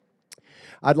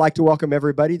I'd like to welcome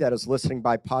everybody that is listening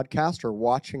by podcast or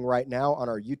watching right now on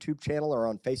our YouTube channel or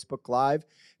on Facebook Live.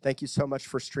 Thank you so much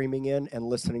for streaming in and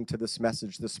listening to this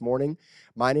message this morning.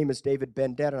 My name is David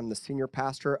Bendet. I'm the senior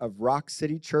pastor of Rock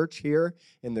City Church here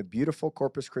in the beautiful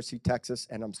Corpus Christi, Texas,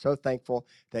 and I'm so thankful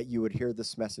that you would hear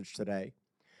this message today.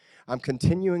 I'm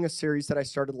continuing a series that I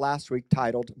started last week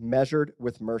titled Measured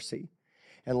with Mercy.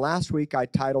 And last week I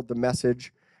titled the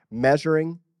message,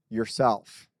 Measuring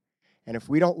Yourself. And if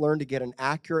we don't learn to get an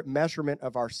accurate measurement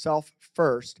of ourself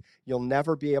first, you'll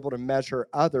never be able to measure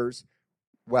others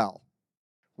well.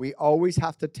 We always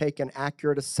have to take an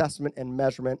accurate assessment and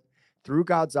measurement through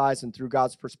God's eyes and through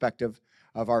God's perspective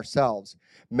of ourselves.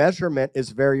 Measurement is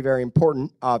very, very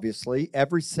important, obviously.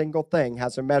 Every single thing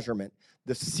has a measurement.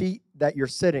 The seat that you're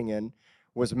sitting in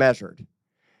was measured.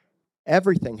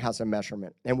 Everything has a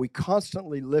measurement, and we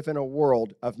constantly live in a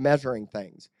world of measuring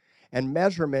things. And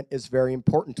measurement is very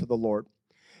important to the Lord.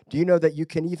 Do you know that you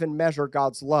can even measure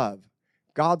God's love?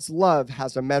 God's love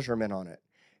has a measurement on it.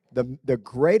 The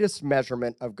greatest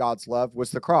measurement of God's love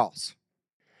was the cross.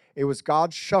 It was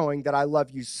God showing that I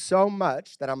love you so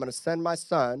much that I'm going to send my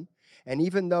son, and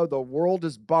even though the world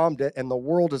has bombed it and the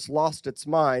world has lost its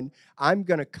mind, I'm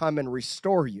going to come and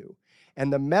restore you.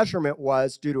 And the measurement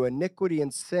was due to iniquity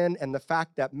and sin and the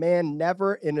fact that man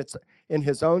never in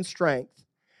his own strength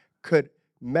could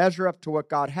measure up to what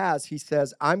God has. He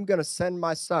says, I'm going to send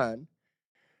my son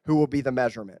who will be the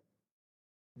measurement.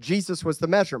 Jesus was the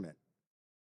measurement.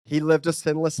 He lived a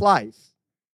sinless life.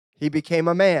 He became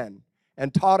a man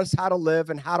and taught us how to live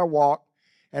and how to walk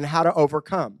and how to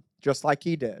overcome, just like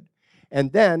he did.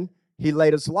 And then he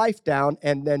laid his life down,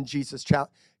 and then Jesus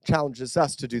challenges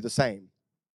us to do the same.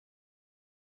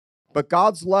 But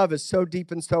God's love is so deep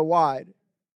and so wide,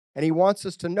 and he wants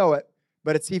us to know it,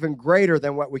 but it's even greater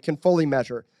than what we can fully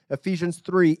measure. Ephesians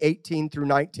 3:18 through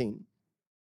 19.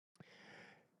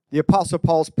 The Apostle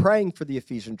Paul's praying for the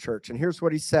Ephesian church, and here's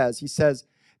what he says. He says,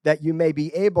 that you may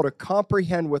be able to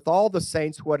comprehend with all the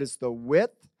saints what is the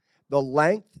width, the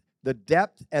length, the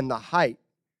depth, and the height,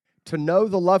 to know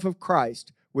the love of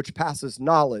Christ, which passes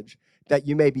knowledge, that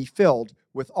you may be filled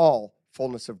with all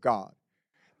fullness of God.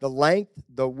 The length,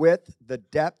 the width, the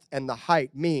depth, and the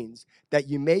height means that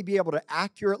you may be able to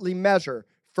accurately measure,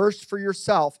 first for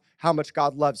yourself, how much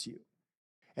God loves you.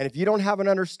 And if you don't have an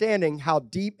understanding how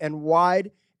deep and wide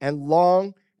and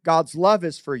long God's love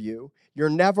is for you, you're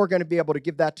never going to be able to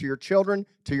give that to your children,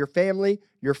 to your family,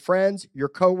 your friends, your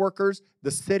coworkers,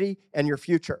 the city, and your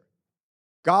future.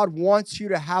 God wants you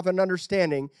to have an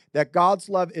understanding that God's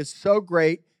love is so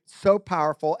great, so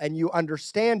powerful, and you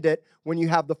understand it when you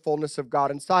have the fullness of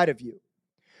God inside of you.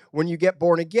 When you get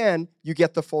born again, you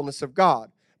get the fullness of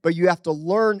God. But you have to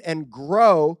learn and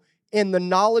grow in the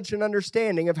knowledge and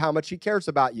understanding of how much he cares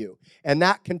about you. And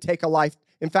that can take a life.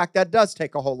 In fact, that does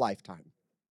take a whole lifetime.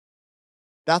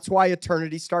 That's why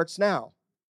eternity starts now.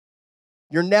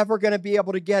 You're never going to be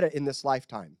able to get it in this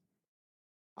lifetime.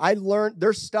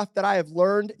 There's stuff that I have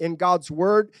learned in God's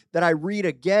word that I read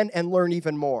again and learn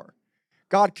even more.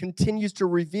 God continues to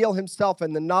reveal himself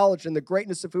and the knowledge and the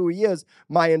greatness of who he is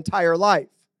my entire life.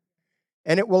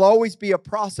 And it will always be a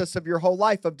process of your whole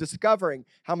life of discovering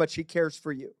how much he cares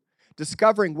for you,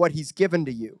 discovering what he's given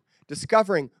to you,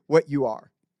 discovering what you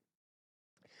are.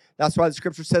 That's why the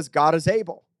scripture says God is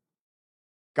able.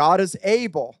 God is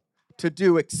able to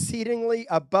do exceedingly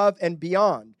above and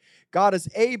beyond. God is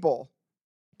able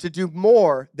to do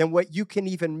more than what you can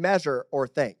even measure or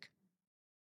think.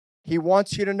 He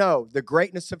wants you to know the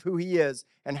greatness of who he is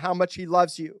and how much he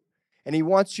loves you. And he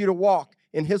wants you to walk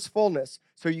in his fullness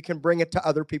so you can bring it to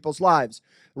other people's lives.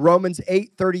 Romans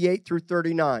 8:38 through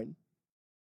 39.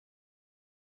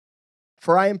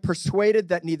 For I am persuaded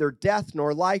that neither death,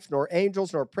 nor life, nor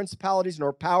angels, nor principalities,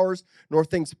 nor powers, nor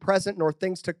things present, nor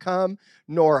things to come,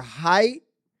 nor height,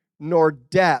 nor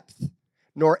depth,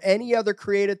 nor any other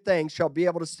created thing shall be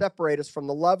able to separate us from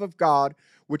the love of God,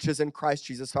 which is in Christ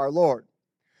Jesus our Lord.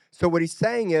 So what he's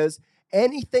saying is,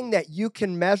 anything that you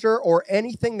can measure or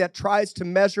anything that tries to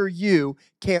measure you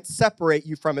can't separate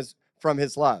you from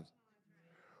his love.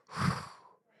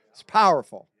 It's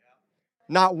powerful.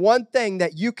 Not one thing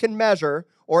that you can measure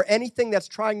or anything that's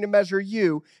trying to measure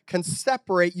you can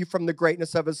separate you from the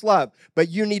greatness of his love, but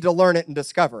you need to learn it and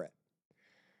discover it.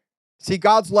 See,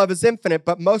 God's love is infinite,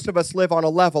 but most of us live on a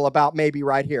level about maybe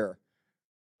right here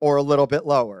or a little bit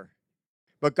lower.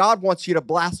 But God wants you to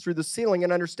blast through the ceiling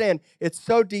and understand it's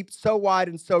so deep, so wide,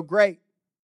 and so great.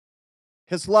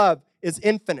 His love is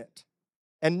infinite,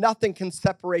 and nothing can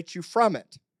separate you from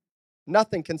it.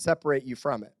 Nothing can separate you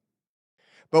from it.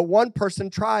 But one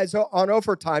person tries on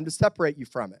overtime to separate you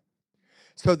from it.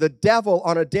 So the devil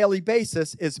on a daily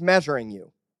basis is measuring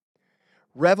you.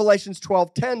 Revelations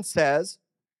 12:10 says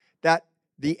that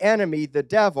the enemy, the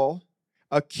devil,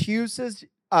 accuses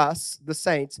us, the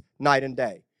saints, night and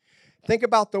day. Think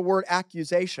about the word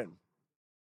accusation.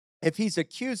 If he's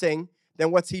accusing, then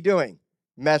what's he doing?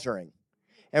 Measuring.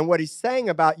 And what he's saying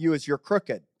about you is you're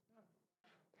crooked.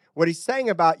 What he's saying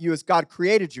about you is God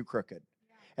created you crooked.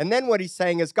 And then what he's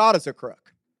saying is God is a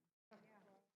crook.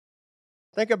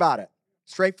 Think about it.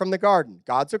 Straight from the garden.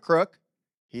 God's a crook.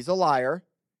 He's a liar.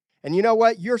 And you know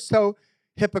what? You're so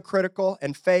hypocritical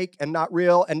and fake and not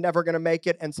real and never going to make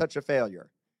it and such a failure.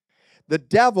 The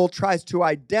devil tries to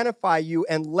identify you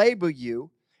and label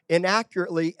you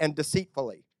inaccurately and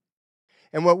deceitfully.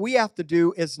 And what we have to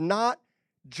do is not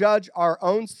judge our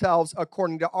own selves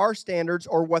according to our standards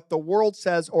or what the world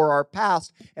says or our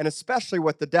past, and especially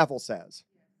what the devil says.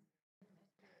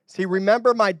 See,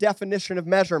 remember my definition of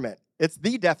measurement. It's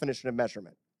the definition of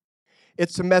measurement.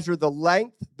 It's to measure the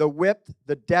length, the width,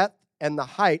 the depth, and the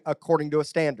height according to a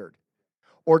standard,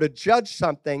 or to judge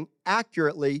something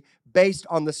accurately based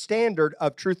on the standard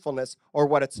of truthfulness or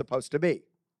what it's supposed to be.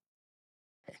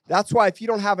 That's why if you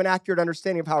don't have an accurate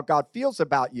understanding of how God feels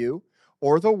about you,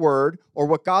 or the word, or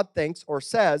what God thinks or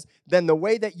says, then the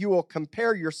way that you will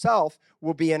compare yourself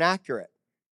will be inaccurate.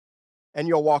 And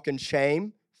you'll walk in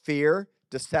shame, fear,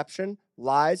 deception,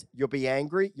 lies. You'll be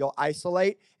angry, you'll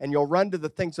isolate, and you'll run to the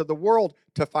things of the world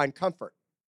to find comfort.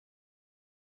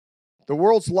 The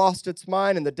world's lost its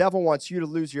mind, and the devil wants you to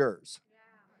lose yours.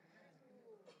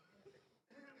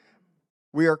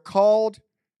 We are called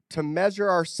to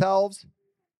measure ourselves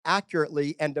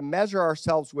accurately and to measure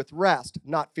ourselves with rest,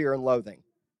 not fear and loathing.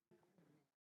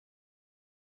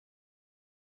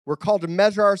 We're called to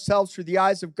measure ourselves through the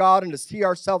eyes of God and to see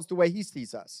ourselves the way He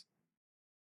sees us.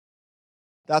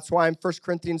 That's why in 1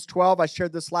 Corinthians 12, I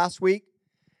shared this last week,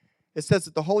 it says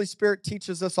that the Holy Spirit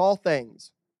teaches us all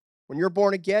things. When you're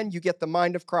born again, you get the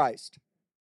mind of Christ.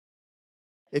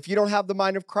 If you don't have the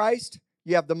mind of Christ,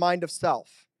 you have the mind of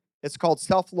self. It's called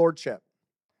self-lordship.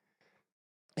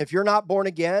 If you're not born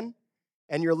again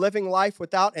and you're living life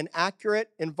without an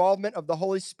accurate involvement of the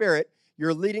Holy Spirit,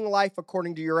 you're leading life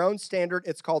according to your own standard.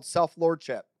 It's called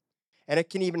self-lordship. And it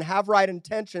can even have right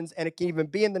intentions, and it can even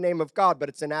be in the name of God, but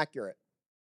it's inaccurate.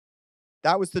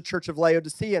 That was the church of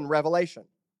Laodicea in Revelation.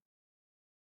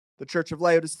 The church of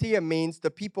Laodicea means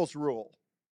the people's rule.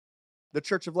 The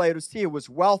church of Laodicea was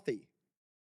wealthy.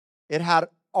 It had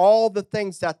all the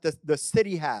things that the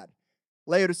city had.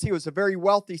 Laodicea was a very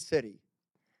wealthy city.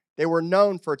 They were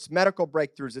known for its medical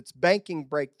breakthroughs, its banking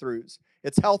breakthroughs,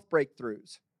 its health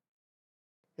breakthroughs,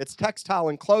 its textile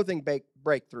and clothing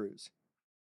breakthroughs.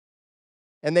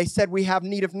 And they said, we have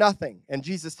need of nothing. And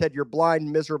Jesus said, you're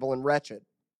blind, miserable, and wretched.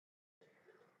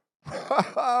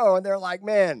 And they're like,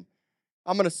 man,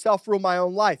 I'm going to self-rule my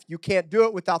own life. You can't do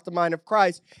it without the mind of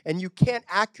Christ, and you can't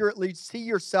accurately see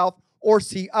yourself or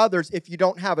see others if you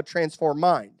don't have a transformed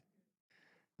mind.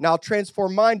 Now,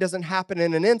 transformed mind doesn't happen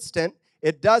in an instant.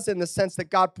 It does in the sense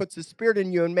that God puts His Spirit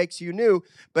in you and makes you new,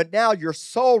 but now your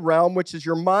soul realm, which is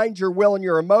your mind, your will, and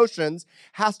your emotions,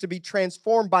 has to be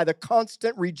transformed by the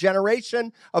constant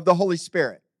regeneration of the Holy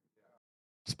Spirit.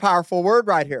 It's a powerful word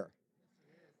right here.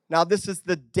 Now, this is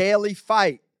the daily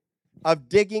fight of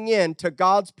digging into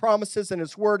God's promises and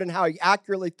His Word and how He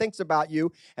accurately thinks about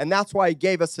you, and that's why He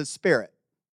gave us His Spirit.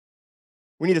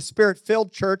 We need a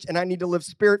Spirit-filled church, and I need to live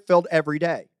Spirit-filled every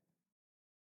day.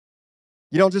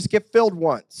 You don't just get filled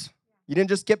once. You didn't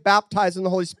just get baptized in the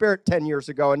Holy Spirit 10 years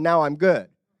ago, and now I'm good.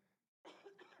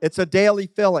 It's a daily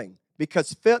filling,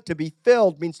 because to be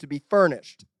filled means to be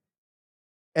furnished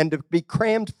and to be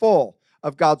crammed full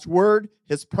of God's Word,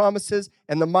 His promises,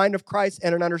 and the mind of Christ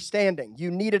and an understanding. You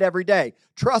need it every day.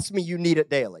 Trust me, you need it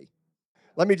daily.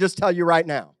 Let me just tell you right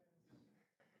now.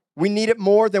 We need it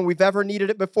more than we've ever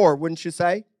needed it before, wouldn't you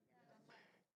say?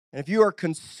 And if you are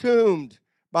consumed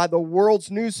by the world's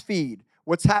news feed,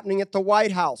 what's happening at the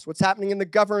White House, what's happening in the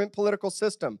government political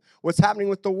system, what's happening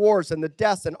with the wars and the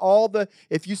deaths and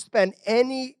if you spend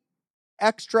any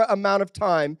extra amount of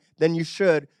time than you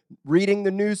should reading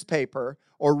the newspaper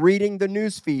or reading the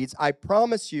news feeds, I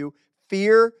promise you,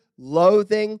 fear,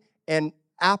 loathing, and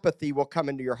apathy will come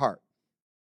into your heart.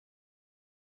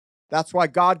 That's why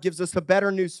God gives us a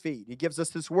better news feed. He gives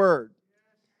us His Word.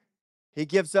 He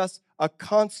gives us a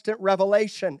constant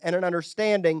revelation and an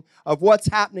understanding of what's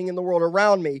happening in the world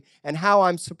around me and how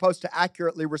I'm supposed to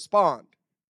accurately respond.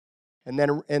 And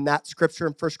then in that scripture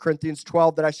in 1 Corinthians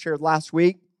 12 that I shared last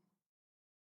week,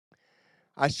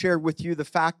 I shared with you the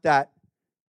fact that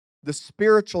the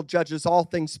spiritual judges all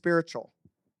things spiritual.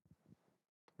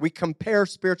 We compare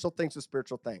spiritual things with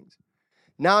spiritual things.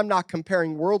 Now I'm not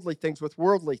comparing worldly things with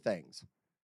worldly things.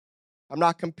 I'm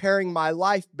not comparing my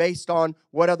life based on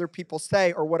what other people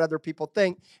say or what other people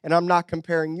think, and I'm not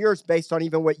comparing yours based on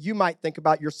even what you might think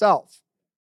about yourself.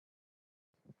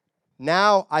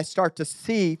 Now I start to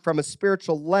see from a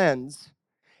spiritual lens,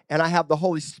 and I have the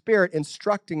Holy Spirit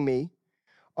instructing me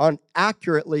on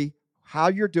accurately how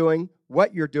you're doing,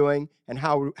 what you're doing, and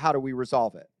how do we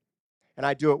resolve it. And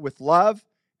I do it with love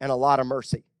and a lot of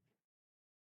mercy.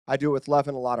 I do it with love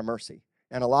and a lot of mercy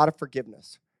and a lot of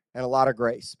forgiveness and a lot of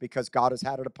grace because God has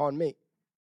had it upon me.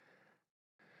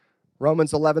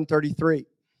 Romans 11:33.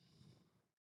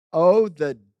 Oh,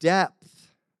 the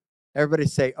depth. Everybody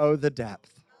say, oh, the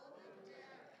depth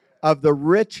of the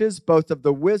riches, both of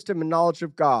the wisdom and knowledge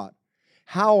of God.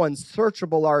 How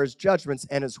unsearchable are his judgments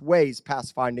and his ways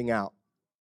past finding out.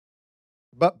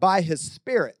 But by his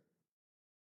Spirit,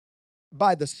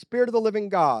 by the Spirit of the living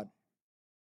God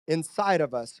inside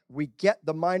of us, we get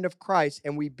the mind of Christ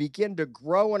and we begin to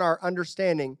grow in our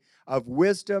understanding of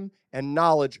wisdom and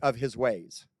knowledge of his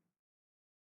ways.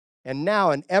 And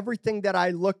now, in everything that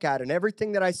I look at and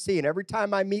everything that I see, and every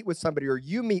time I meet with somebody or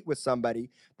you meet with somebody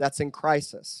that's in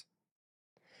crisis,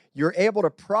 you're able to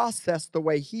process the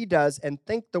way he does and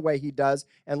think the way he does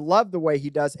and love the way he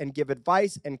does and give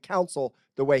advice and counsel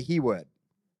the way he would.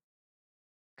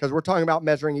 Because we're talking about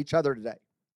measuring each other today.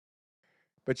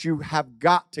 But you have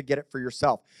got to get it for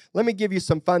yourself. Let me give you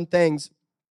some fun things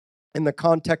in the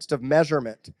context of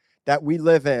measurement that we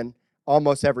live in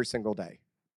almost every single day.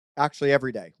 Actually,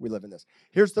 every day we live in this.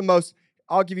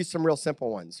 I'll give you some real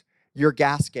simple ones. Your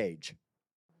gas gauge.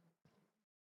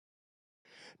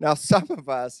 Now, some of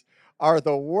us are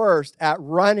the worst at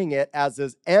running it as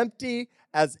empty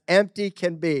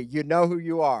can be. You know who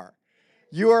you are.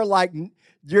 You are like,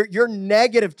 you're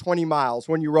negative 20 miles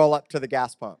when you roll up to the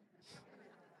gas pump.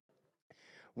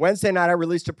 Wednesday night, I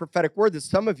released a prophetic word that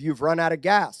some of you have run out of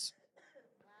gas.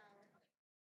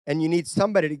 And you need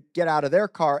somebody to get out of their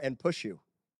car and push you.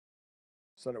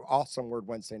 So an awesome word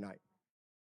Wednesday night.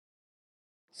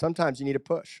 Sometimes you need a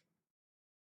push.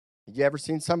 You ever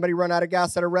seen somebody run out of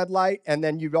gas at a red light and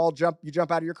then you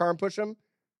jump out of your car and push them?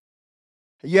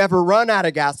 You ever run out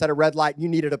of gas at a red light and you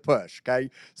needed a push, okay?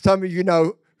 Some of you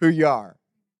know who you are.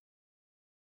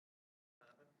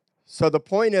 So the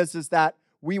point is that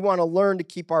we want to learn to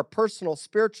keep our personal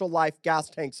spiritual life gas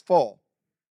tanks full.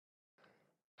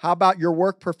 How about your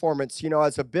work performance? You know,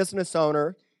 as a business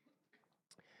owner,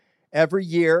 every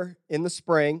year in the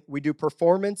spring, we do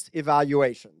performance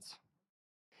evaluations.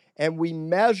 And we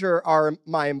measure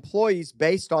my employees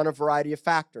based on a variety of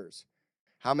factors.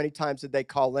 How many times did they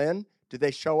call in? Do they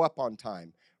show up on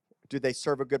time? Do they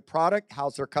serve a good product?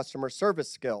 How's their customer service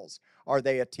skills? Are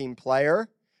they a team player?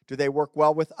 Do they work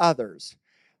well with others?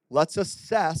 Let's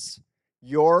assess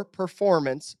your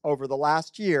performance over the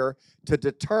last year to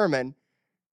determine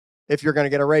if you're going to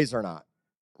get a raise or not,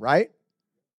 right?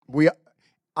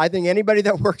 I think anybody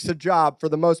that works a job, for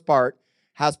the most part,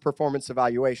 has performance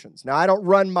evaluations. Now, I don't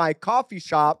run my coffee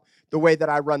shop the way that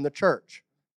I run the church.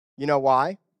 You know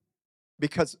why?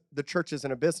 Because the church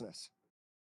isn't a business.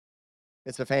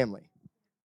 It's a family.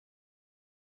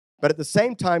 But at the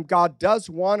same time, God does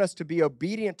want us to be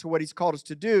obedient to what he's called us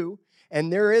to do.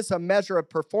 And there is a measure of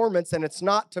performance, and it's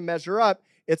not to measure up.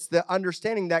 It's the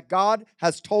understanding that God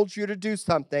has told you to do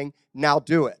something, now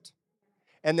do it.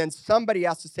 And then somebody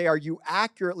has to say, are you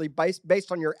accurately,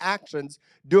 based on your actions,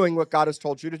 doing what God has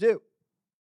told you to do?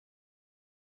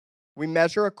 We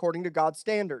measure according to God's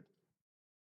standard.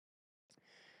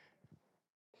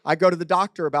 I go to the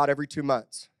doctor about every 2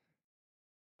 months.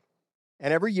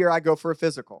 And every year I go for a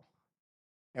physical.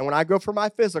 And when I go for my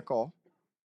physical,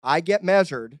 I get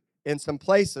measured in some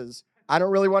places I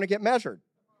don't really want to get measured.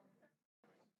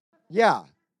 Yeah,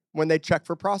 when they check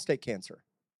for prostate cancer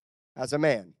as a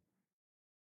man.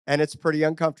 And it's pretty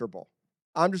uncomfortable.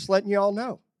 I'm just letting you all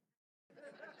know.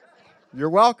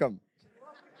 You're welcome.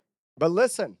 But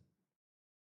listen,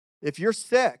 if you're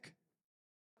sick,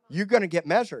 you're going to get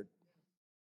measured.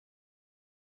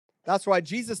 That's why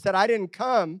Jesus said, I didn't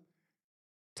come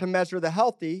to measure the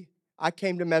healthy, I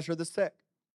came to measure the sick.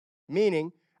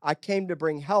 Meaning, I came to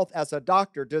bring health as a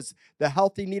doctor. Does the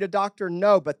healthy need a doctor?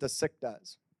 No, but the sick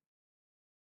does.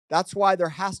 That's why there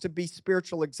has to be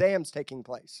spiritual exams taking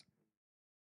place.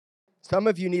 Some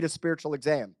of you need a spiritual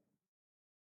exam.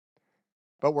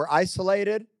 But we're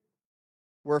isolated.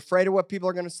 We're afraid of what people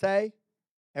are going to say.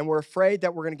 And we're afraid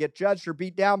that we're going to get judged or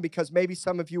beat down because maybe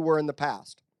some of you were in the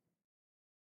past.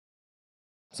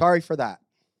 Sorry for that.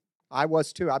 I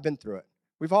was too. I've been through it.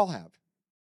 We've all have.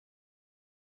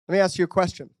 Let me ask you a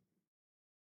question.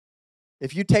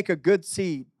 If you take a good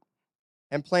seed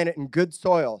and plant it in good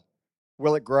soil,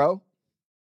 Will it grow?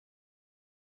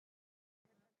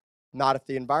 Not if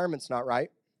the environment's not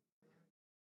right.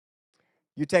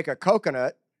 You take a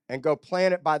coconut and go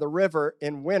plant it by the river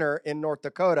in winter in North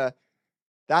Dakota,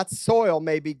 that soil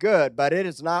may be good, but it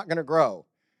is not going to grow.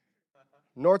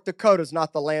 North Dakota is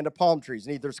not the land of palm trees,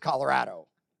 neither is Colorado.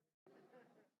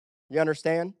 You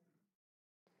understand?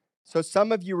 So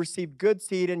some of you received good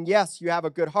seed, and yes, you have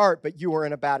a good heart, but you were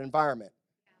in a bad environment.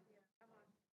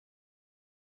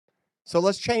 So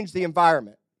let's change the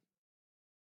environment.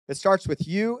 It starts with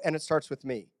you, and it starts with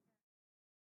me.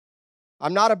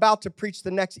 I'm not about to preach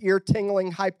the next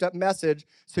ear-tingling, hyped-up message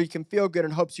so you can feel good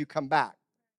in hopes you come back.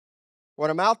 What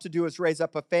I'm out to do is raise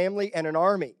up a family and an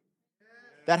army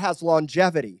that has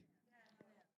longevity.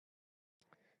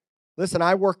 Listen,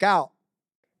 I work out.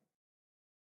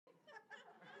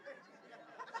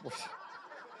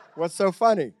 What's so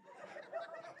funny?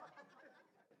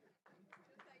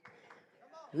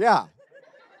 Yeah,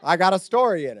 I got a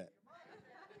story in it.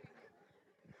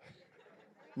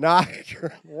 No,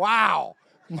 wow.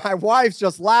 My wife's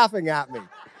just laughing at me.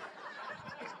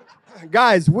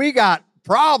 Guys, we got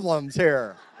problems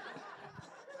here.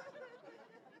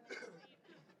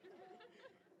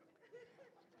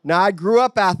 Now, I grew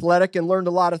up athletic and learned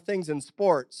a lot of things in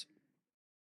sports.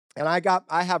 And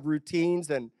I have routines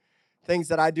and things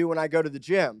that I do when I go to the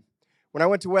gym. When I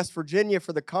went to West Virginia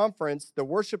for the conference, the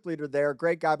worship leader there, a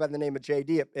great guy by the name of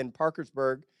JD in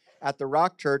Parkersburg at the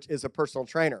Rock Church, is a personal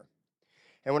trainer.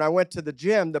 And when I went to the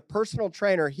gym, the personal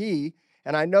trainer,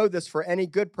 and I know this for any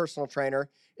good personal trainer,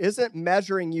 isn't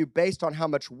measuring you based on how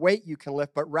much weight you can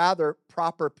lift, but rather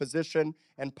proper position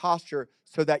and posture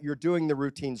so that you're doing the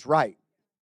routines right.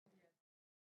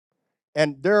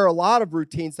 And there are a lot of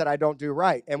routines that I don't do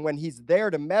right. And when he's there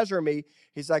to measure me,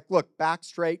 he's like, look, back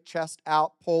straight, chest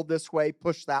out, pull this way,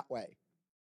 push that way.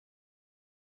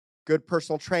 Good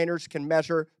personal trainers can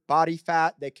measure body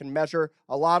fat. They can measure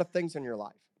a lot of things in your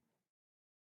life.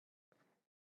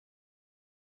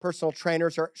 Personal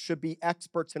trainers should be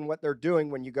experts in what they're doing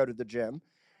when you go to the gym.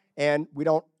 And we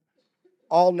don't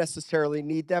all necessarily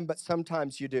need them, but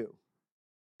sometimes you do.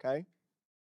 Okay?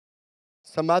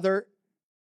 Some other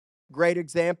great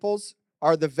examples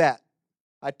are the vet.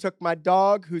 I took my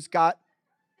dog who's got,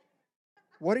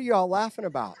 what are you all laughing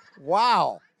about?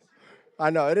 Wow.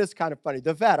 I know, it is kind of funny.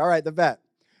 The vet, all right, the vet.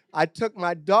 I took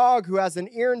my dog who has an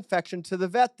ear infection to the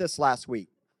vet this last week.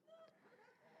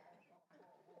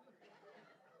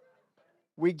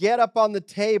 We get up on the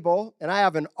table, and I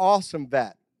have an awesome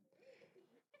vet.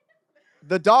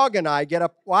 The dog and I get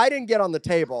up. Well, I didn't get on the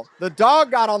table. The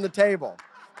dog got on the table.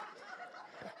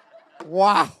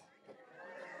 Wow.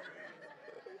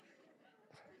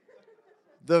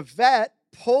 The vet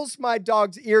pulls my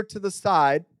dog's ear to the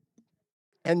side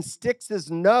and sticks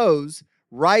his nose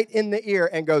right in the ear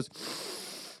and goes,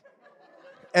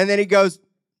 and then he goes,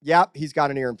 yep, he's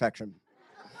got an ear infection.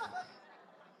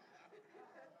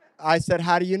 I said,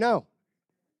 how do you know?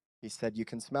 He said, you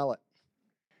can smell it.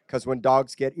 Because when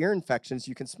dogs get ear infections,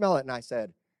 you can smell it. And I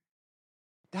said,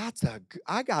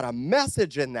 I got a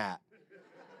message in that.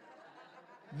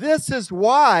 This is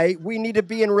why we need to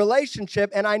be in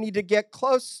relationship, and I need to get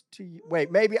close to you.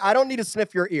 Wait, maybe I don't need to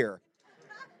sniff your ear.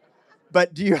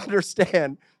 But do you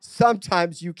understand?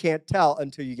 Sometimes you can't tell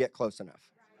until you get close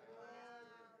enough.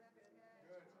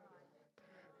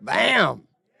 Bam!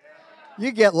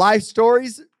 You get life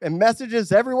stories and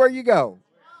messages everywhere you go.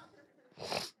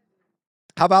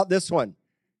 How about this one?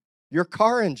 Your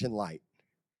car engine light.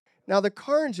 Now, the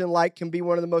car engine light can be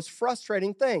one of the most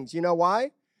frustrating things. You know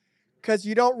why? Because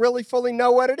you don't really fully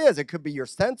know what it is. It could be your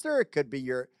sensor. It could be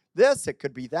your this. It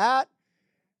could be that.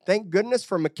 Thank goodness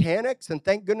for mechanics, and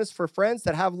thank goodness for friends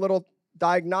that have little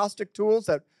diagnostic tools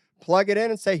that plug it in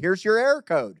and say, here's your error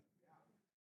code.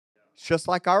 It's just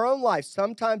like our own life.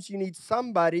 Sometimes you need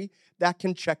somebody that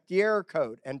can check the error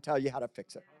code and tell you how to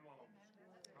fix it.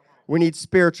 We need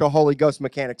spiritual Holy Ghost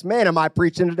mechanics. Man, am I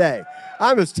preaching today?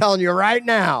 I'm just telling you right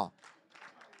now.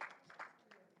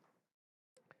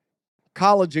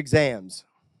 College exams.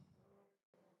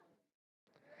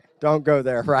 Don't go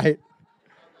there, right?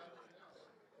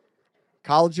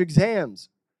 College exams,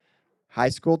 high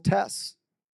school tests,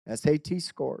 SAT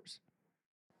scores,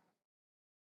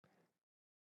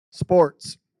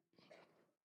 sports.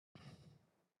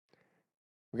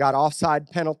 We got offside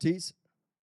penalties.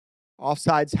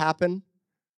 Offsides happen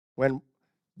when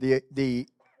the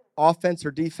offense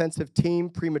or defensive team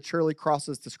prematurely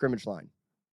crosses the scrimmage line.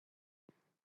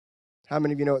 How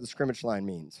many of you know what the scrimmage line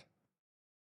means?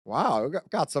 Wow, we've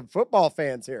got some football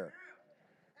fans here.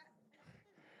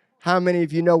 How many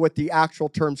of you know what the actual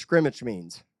term scrimmage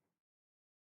means?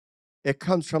 It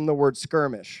comes from the word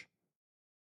skirmish.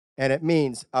 and it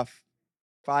means a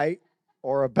fight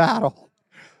or a battle.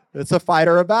 It's a fight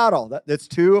or a battle. That's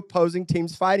two opposing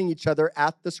teams fighting each other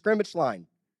at the scrimmage line.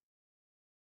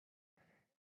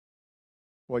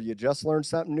 Well, you just learned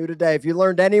something new today. If you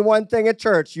learned any one thing at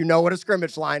church, you know what a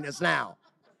scrimmage line is now.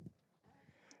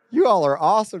 You all are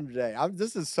awesome today.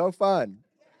 This is so fun.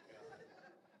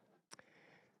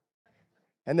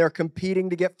 And they're competing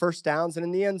to get first downs and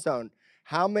in the end zone.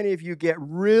 How many of you get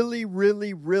really,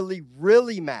 really, really,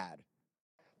 really mad?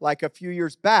 Like a few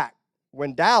years back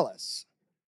when Dallas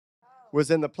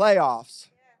was in the playoffs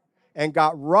and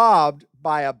got robbed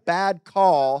by a bad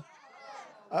call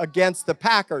against the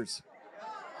Packers.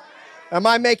 Am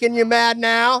I making you mad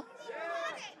now?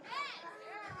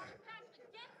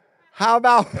 How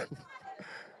about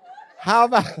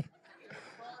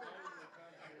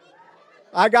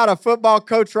I got a football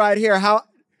coach right here. How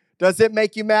does it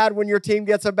make you mad when your team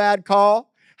gets a bad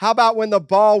call? How about when the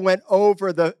ball went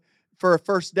over for a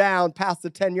first down past the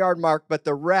 10-yard mark, but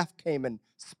the ref came and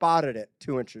spotted it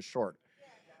 2 inches short?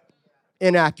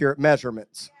 Inaccurate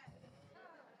measurements.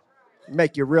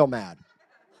 Make you real mad.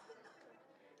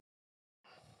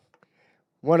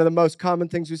 One of the most common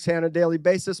things we say on a daily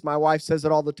basis, my wife says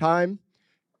it all the time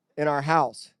in our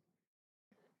house.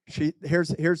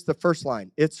 Here's the first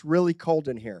line. It's really cold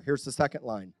in here. Here's the second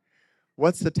line.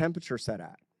 What's the temperature set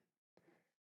at?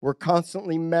 We're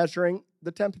constantly measuring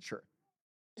the temperature,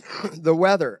 the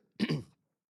weather,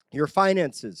 your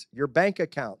finances, your bank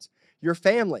accounts, your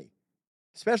family,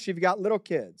 especially if you got little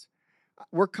kids.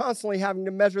 We're constantly having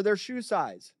to measure their shoe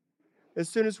size. As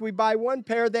soon as we buy one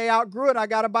pair, they outgrew it. I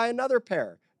got to buy another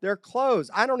pair. Their clothes,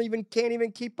 I can't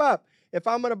even keep up. If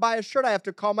I'm going to buy a shirt, I have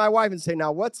to call my wife and say,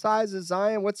 now, what size is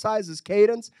Zion? What size is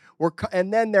Cadence?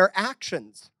 And then their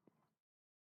actions.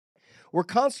 We're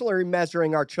constantly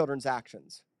measuring our children's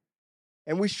actions.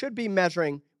 And we should be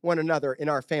measuring one another in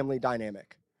our family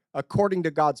dynamic according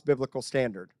to God's biblical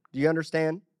standard. Do you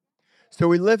understand? So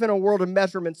we live in a world of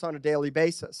measurements on a daily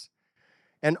basis.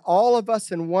 And all of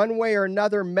us in one way or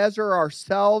another measure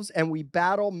ourselves, and we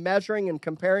battle measuring and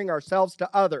comparing ourselves to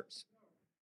others.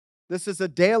 This is a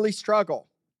daily struggle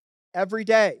every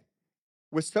day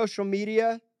with social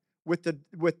media, with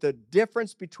the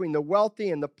difference between the wealthy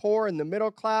and the poor and the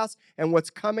middle class and what's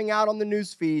coming out on the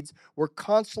news feeds. We're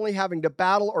constantly having to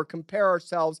battle or compare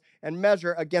ourselves and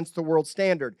measure against the world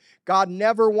standard. God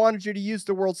never wanted you to use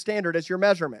the world standard as your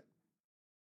measurement.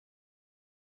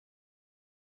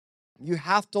 You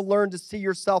have to learn to see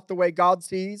yourself the way God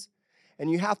sees, and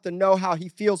you have to know how He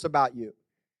feels about you.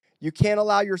 You can't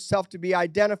allow yourself to be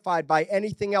identified by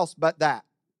anything else but that.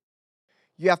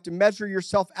 You have to measure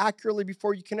yourself accurately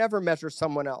before you can ever measure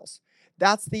someone else.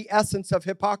 That's the essence of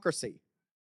hypocrisy.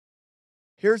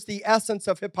 Here's the essence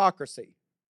of hypocrisy.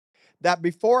 That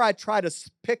before I try to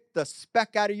pick the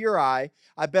speck out of your eye,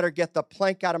 I better get the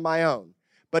plank out of my own.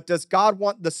 But does God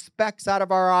want the specks out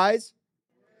of our eyes?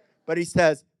 But He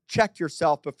says, check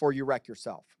yourself before you wreck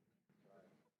yourself.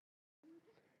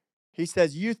 He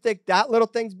says, you think that little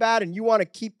thing's bad and you want to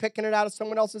keep picking it out of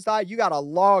someone else's eye? You got a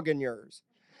log in yours.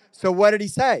 So what did He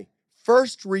say?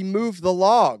 First, remove the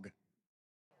log.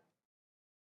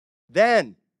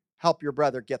 Then, help your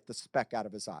brother get the speck out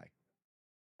of his eye.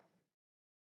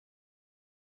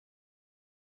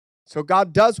 So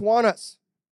God does want us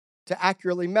to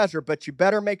accurately measure, but you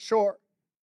better make sure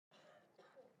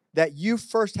that you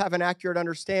first have an accurate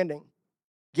understanding.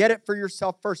 Get it for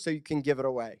yourself first so you can give it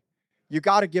away. You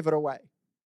got to give it away.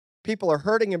 People are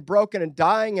hurting and broken and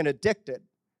dying and addicted.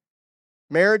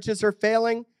 Marriages are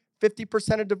failing.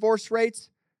 50% of divorce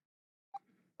rates,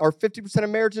 or 50% of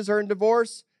marriages are in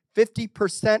divorce.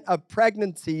 50% of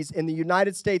pregnancies in the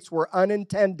United States were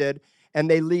unintended, and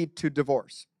they lead to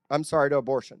divorce. To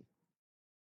abortion.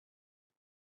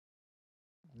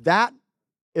 That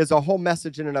is a whole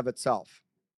message in and of itself.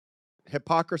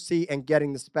 Hypocrisy and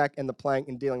getting the speck and the plank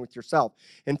and dealing with yourself.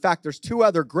 In fact, there's two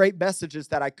other great messages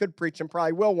that I could preach and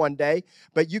probably will one day,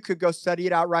 but you could go study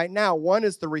it out right now. One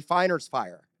is the refiner's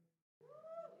fire.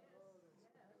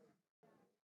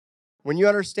 When you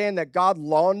understand that God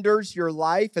launders your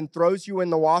life and throws you in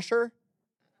the washer,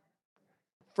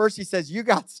 first He says, you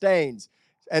got stains,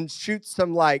 and shoots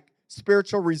some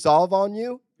spiritual resolve on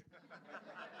you.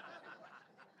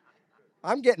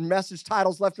 I'm getting message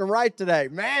titles left and right today.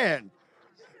 Man,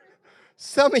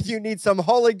 some of you need some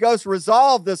Holy Ghost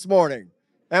resolve this morning.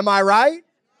 Am I right?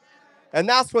 And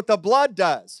that's what the blood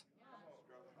does.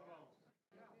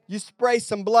 You spray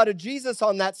some blood of Jesus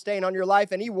on that stain on your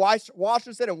life, and He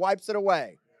washes it and wipes it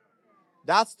away.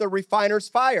 That's the refiner's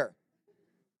fire.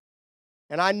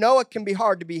 And I know it can be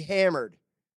hard to be hammered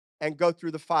and go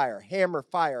through the fire. Hammer,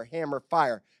 fire, hammer,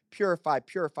 fire. purify,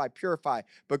 purify, purify.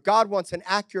 But God wants an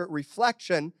accurate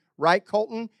reflection, right,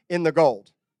 Colton, in the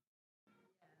gold.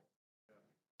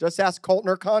 Just ask Colton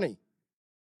or Connie,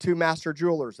 two master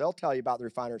jewelers. They'll tell you about the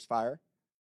refiner's fire.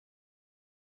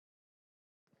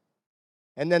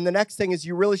 And then the next thing is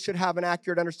you really should have an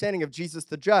accurate understanding of Jesus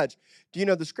the judge. Do you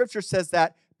know the scripture says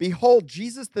that, behold,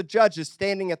 Jesus the judge is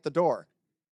standing at the door.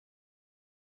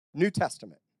 New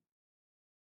Testament.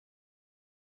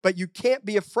 But you can't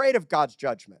be afraid of God's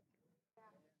judgment.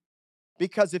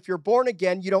 Because if you're born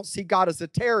again, you don't see God as a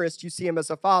terrorist, you see him as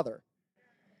a father.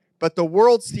 But the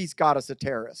world sees God as a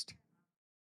terrorist.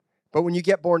 But when you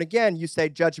get born again, you say,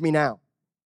 judge me now.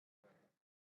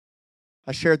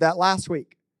 I shared that last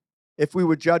week. If we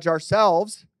would judge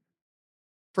ourselves,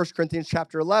 1 Corinthians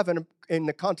chapter 11, in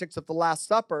the context of the Last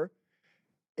Supper,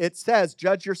 it says,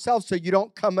 judge yourselves so you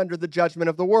don't come under the judgment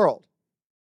of the world.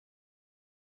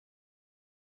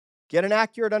 Get an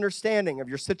accurate understanding of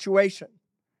your situation,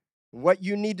 what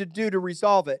you need to do to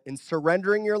resolve it, in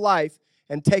surrendering your life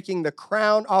and taking the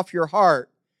crown off your heart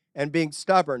and being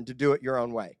stubborn to do it your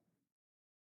own way.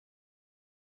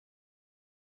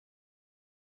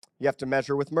 You have to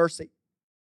measure with mercy.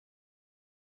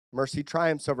 Mercy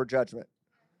triumphs over judgment.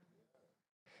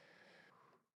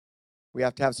 We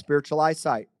have to have spiritual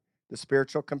eyesight. The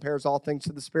spiritual compares all things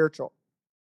to the spiritual.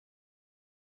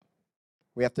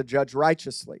 We have to judge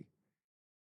righteously,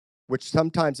 which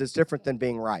sometimes is different than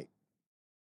being right.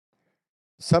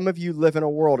 Some of you live in a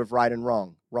world of right and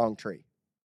wrong, wrong tree.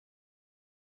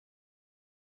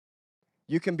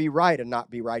 You can be right and not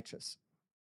be righteous.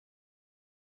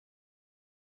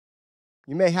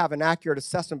 You may have an accurate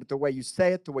assessment, but the way you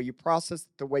say it, the way you process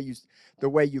it, the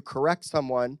way you correct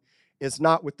someone is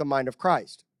not with the mind of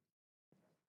Christ.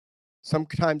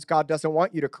 Sometimes God doesn't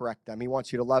want you to correct them. He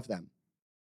wants you to love them.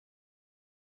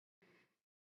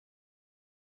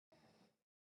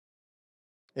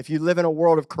 If you live in a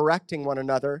world of correcting one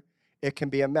another, it can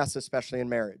be a mess, especially in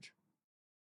marriage.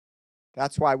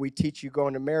 That's why we teach you go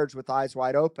into marriage with eyes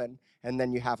wide open, and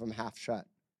then you have them half shut.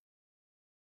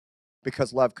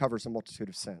 Because love covers a multitude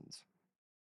of sins.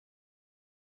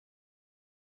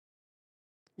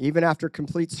 Even after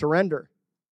complete surrender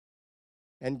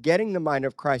and getting the mind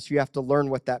of Christ, you have to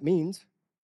learn what that means.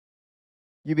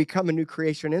 You become a new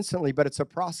creation instantly, but it's a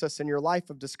process in your life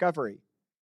of discovery.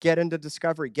 Get into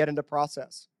discovery, get into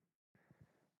process.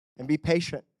 And be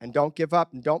patient, and don't give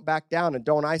up, and don't back down, and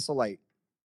don't isolate.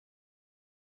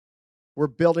 We're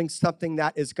building something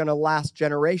that is going to last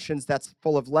generations, that's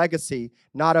full of legacy,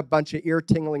 not a bunch of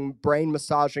ear-tingling,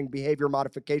 brain-massaging, behavior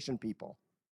modification people.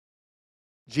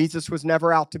 Jesus was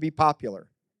never out to be popular.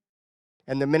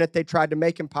 And the minute they tried to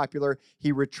make him popular,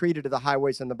 he retreated to the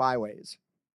highways and the byways.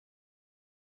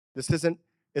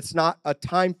 It's not a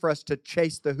time for us to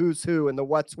chase the who's who and the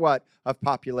what's what of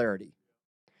popularity.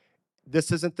 This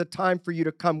isn't the time for you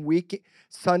to come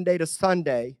Sunday to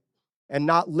Sunday and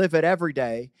not live it every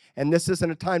day. And this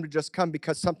isn't a time to just come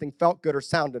because something felt good or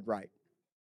sounded right.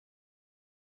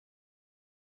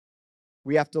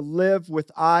 We have to live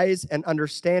with eyes and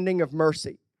understanding of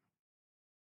mercy.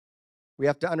 We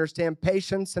have to understand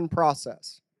patience and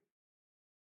process.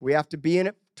 We have to be in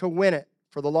it to win it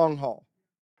for the long haul.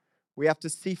 We have to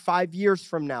see 5 years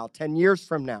from now, 10 years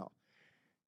from now,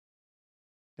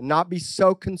 and not be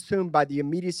so consumed by the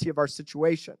immediacy of our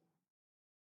situation.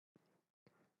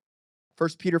 1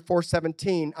 Peter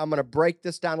 4:17, I'm going to break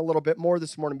this down a little bit more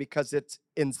this morning because it's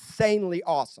insanely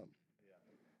awesome.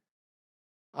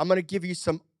 I'm going to give you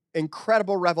some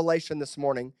incredible revelation this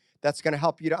morning that's going to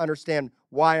help you to understand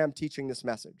why I'm teaching this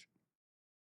message.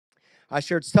 I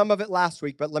shared some of it last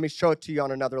week, but let me show it to you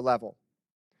on another level.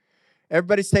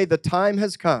 Everybody say, the time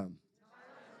has come.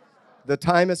 The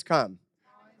time has come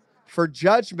for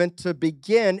judgment to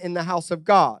begin in the house of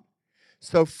God.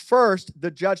 So first,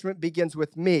 the judgment begins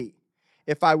with me.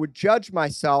 If I would judge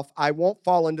myself, I won't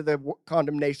fall into the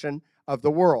condemnation of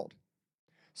the world.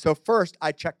 So first,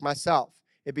 I check myself.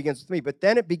 It begins with me. But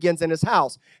then it begins in his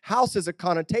house. House is a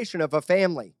connotation of a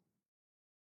family.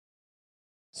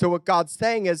 So what God's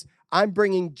saying is, I'm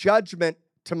bringing judgment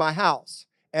to my house.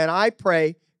 And I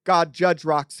pray, God, judge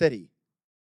Rock City.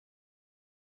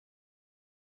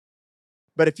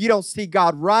 But if you don't see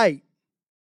God right,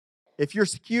 if you're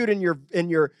skewed in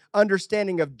your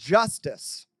understanding of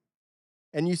justice,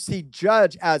 and you see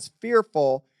judge as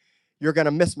fearful, you're going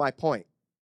to miss my point.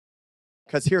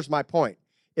 Because here's my point.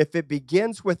 If it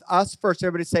begins with us first,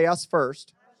 everybody say us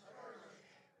first,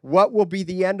 what will be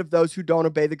the end of those who don't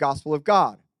obey the gospel of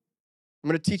God? I'm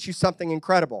going to teach you something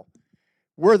incredible.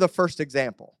 We're the first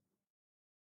example.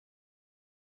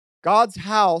 God's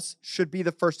house should be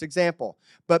the first example.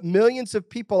 But millions of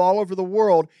people all over the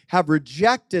world have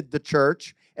rejected the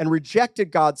church and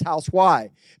rejected God's house. Why?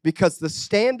 Because the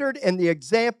standard and the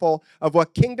example of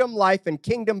what kingdom life and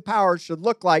kingdom power should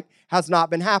look like has not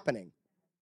been happening.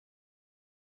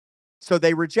 So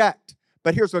they reject.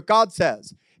 But here's what God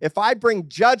says. If I bring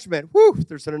judgment,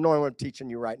 there's an anointing I'm teaching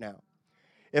you right now.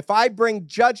 If I bring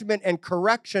judgment and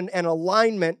correction and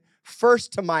alignment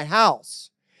first to my house,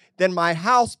 then my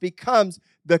house becomes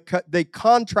the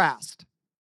contrast.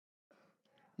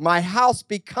 My house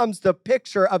becomes the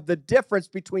picture of the difference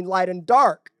between light and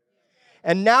dark.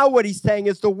 And now what he's saying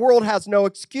is the world has no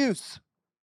excuse.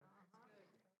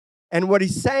 And what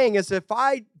he's saying is if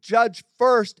I judge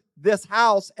first this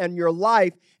house and your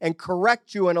life and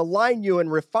correct you and align you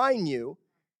and refine you,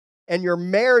 and your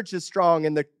marriage is strong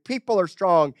and the people are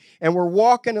strong and we're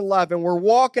walking in love and we're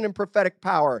walking in prophetic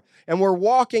power and we're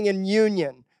walking in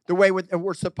union the way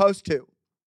we're supposed to,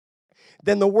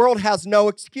 then the world has no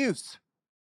excuse.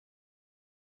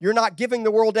 You're not giving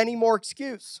the world any more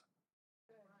excuse.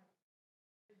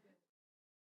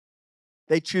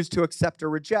 They choose to accept or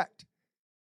reject.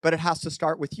 But it has to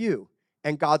start with you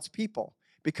and God's people.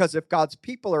 Because if God's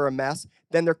people are a mess,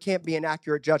 then there can't be an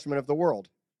accurate judgment of the world.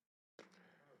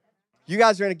 You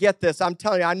guys are going to get this. I'm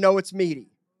telling you, I know it's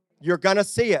meaty. You're going to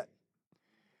see it.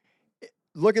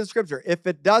 Look at the scripture. If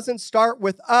it doesn't start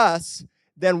with us,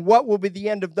 then what will be the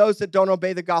end of those that don't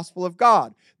obey the gospel of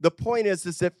God? The point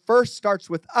is it first starts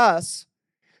with us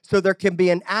so there can be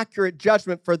an accurate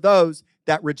judgment for those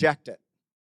that reject it.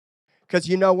 Because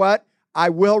you know what? I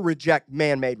will reject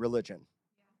man-made religion.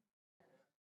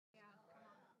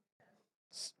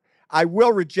 I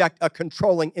will reject a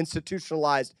controlling,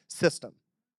 institutionalized system.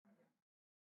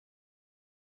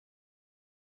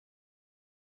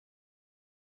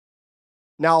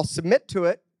 Now, I'll submit to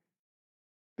it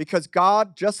because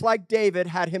God, just like David,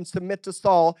 had him submit to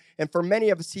Saul. And for many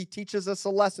of us, he teaches us a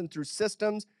lesson through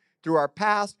systems, through our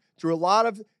past, through a lot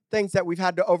of things that we've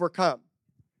had to overcome.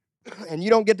 And you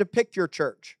don't get to pick your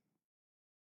church.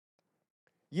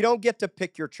 You don't get to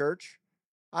pick your church.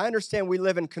 I understand we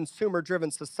live in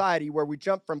consumer-driven society where we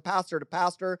jump from pastor to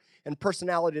pastor and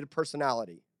personality to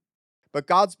personality. But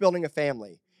God's building a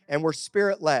family, and we're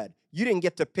spirit-led. You didn't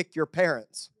get to pick your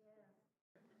parents.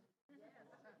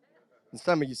 And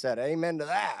some of you said, amen to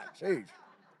that. Jeez.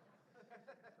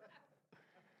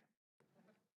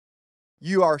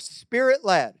 You are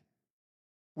spirit-led.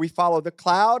 We follow the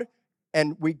cloud,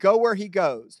 and we go where he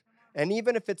goes. And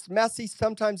even if it's messy,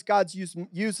 sometimes God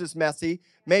uses messy,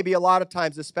 maybe a lot of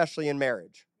times, especially in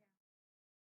marriage.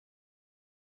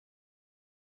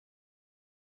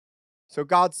 So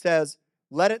God says,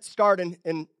 let it start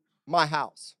in my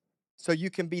house so you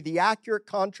can be the accurate,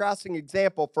 contrasting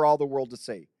example for all the world to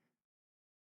see.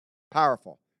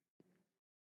 Powerful.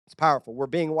 It's powerful. We're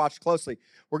being watched closely.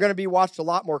 We're going to be watched a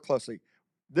lot more closely.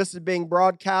 This is being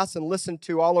broadcast and listened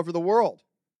to all over the world.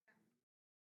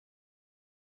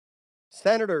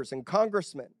 Senators and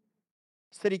congressmen,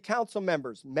 city council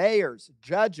members, mayors,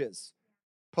 judges,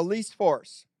 police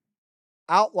force,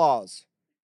 outlaws,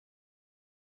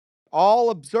 all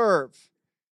observe.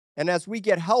 And as we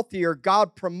get healthier,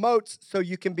 God promotes so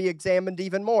you can be examined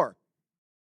even more.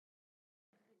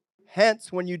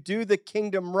 Hence, when you do the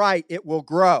kingdom right, it will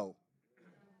grow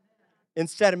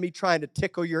instead of me trying to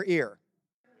tickle your ear.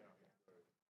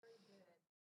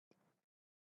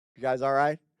 You guys all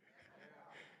right?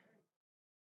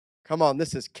 Come on,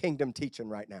 this is kingdom teaching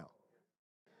right now.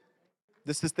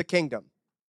 This is the kingdom.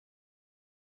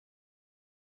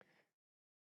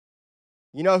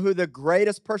 You know who the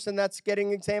greatest person that's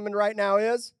getting examined right now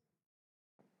is?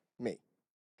 Me.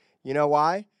 You know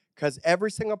why? Because every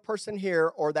single person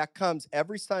here or that comes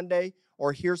every Sunday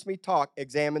or hears me talk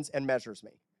examines and measures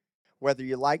me, whether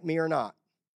you like me or not.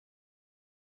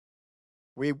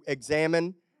 We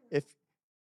examine if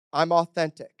I'm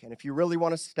authentic and if you really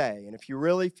want to stay and if you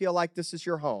really feel like this is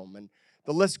your home, and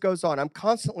the list goes on. I'm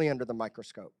constantly under the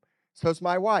microscope. So is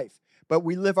my wife. But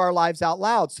we live our lives out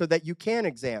loud so that you can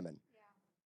examine.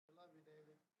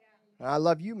 I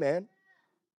love you, man.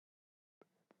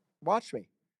 Watch me.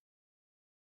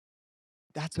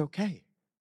 That's okay.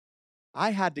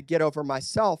 I had to get over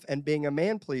myself and being a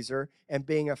man pleaser and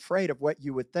being afraid of what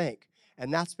you would think.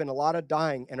 And that's been a lot of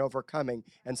dying and overcoming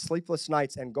and sleepless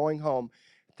nights and going home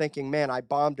thinking, man, I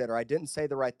bombed it, or I didn't say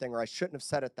the right thing, or I shouldn't have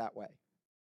said it that way.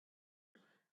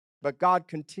 But God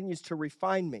continues to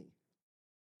refine me.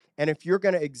 And if you're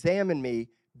going to examine me,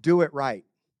 do it right.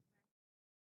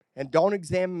 And don't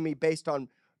examine me based on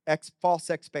false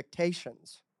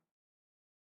expectations.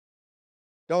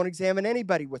 Don't examine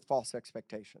anybody with false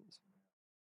expectations.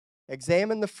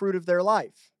 Examine the fruit of their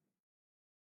life.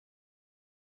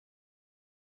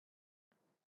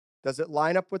 Does it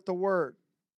line up with the word?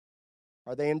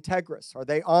 Are they integrous? Are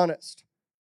they honest?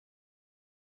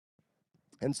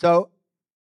 And so,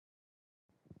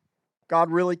 God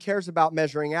really cares about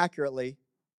measuring accurately.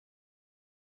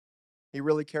 He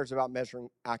really cares about measuring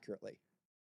accurately.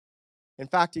 In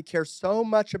fact, he cares so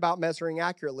much about measuring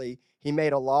accurately, he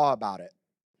made a law about it.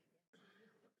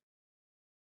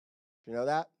 You know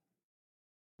that?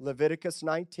 Leviticus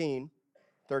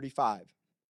 19:35.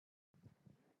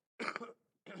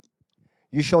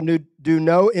 You shall do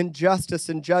no injustice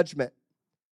in judgment,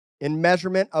 in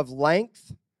measurement of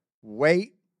length,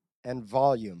 weight, and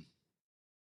volume.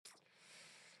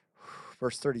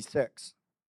 Verse 36.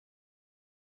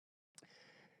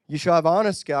 You shall have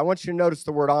honest scale. I want you to notice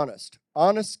the word honest.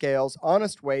 Honest scales,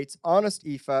 honest weights, honest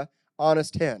ephah,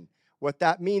 honest hin. What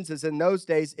that means is in those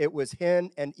days it was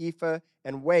hin and ephah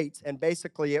and weights, and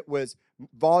basically it was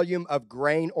volume of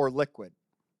grain or liquid.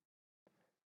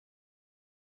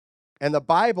 And the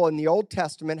Bible in the Old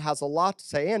Testament has a lot to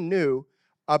say, and New,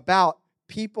 about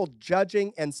people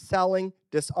judging and selling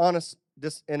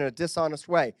in a dishonest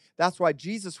way. That's why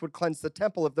Jesus would cleanse the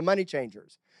temple of the money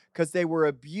changers, because they were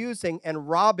abusing and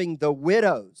robbing the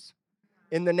widows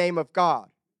in the name of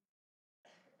God,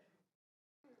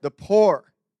 the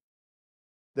poor,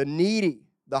 the needy,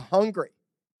 the hungry.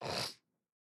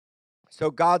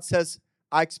 So God says,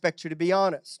 I expect you to be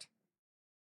honest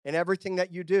in everything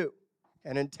that you do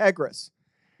and integrous.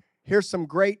 Here's some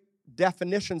great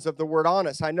definitions of the word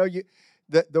honest. I know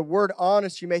the word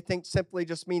honest, you may think simply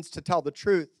just means to tell the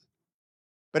truth,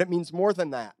 but it means more than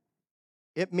that.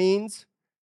 It means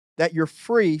that you're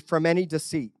free from any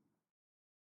deceit.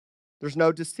 There's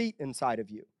no deceit inside of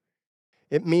you.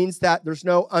 It means that there's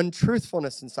no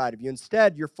untruthfulness inside of you.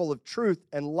 Instead, you're full of truth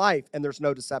and life, and there's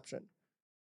no deception.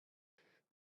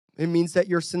 It means that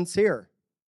you're sincere.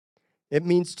 It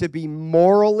means to be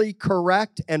morally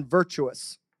correct and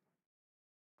virtuous.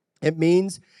 It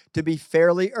means to be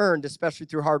fairly earned, especially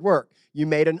through hard work. You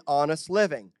made an honest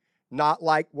living, not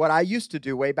like what I used to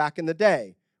do way back in the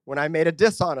day when I made a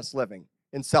dishonest living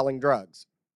in selling drugs.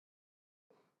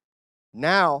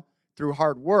 Now, through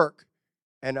hard work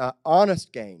and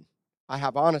honest gain, I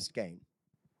have honest gain.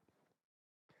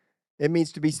 It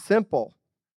means to be simple,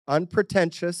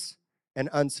 unpretentious, and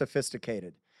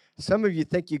unsophisticated. Some of you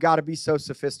think you got to be so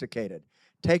sophisticated.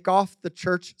 Take off the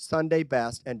church Sunday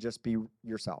best and just be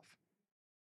yourself.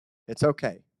 It's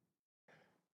okay.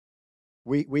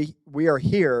 We are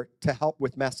here to help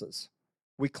with messes.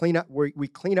 We clean up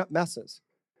messes.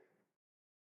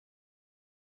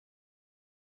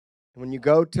 When you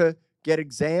go to get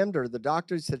examined or the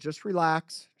doctor said, just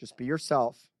relax, just be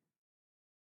yourself.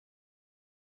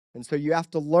 And so you have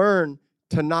to learn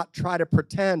to not try to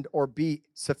pretend or be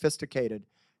sophisticated.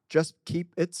 Just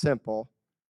keep it simple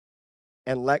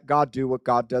and let God do what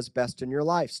God does best in your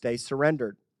life. Stay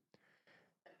surrendered.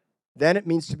 Then it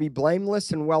means to be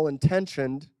blameless and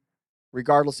well-intentioned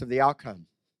regardless of the outcome.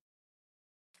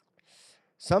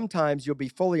 Sometimes you'll be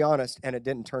fully honest and it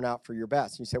didn't turn out for your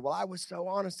best. And you say, well, I was so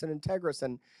honest and integrous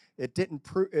and it didn't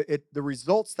the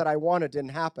results that I wanted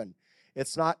didn't happen.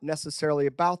 It's not necessarily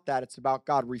about that. It's about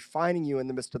God refining you in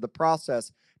the midst of the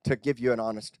process to give you an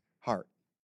honest heart.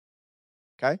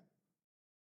 Okay?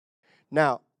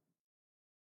 Now,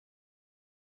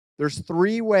 there's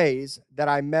 3 ways that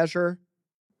I measure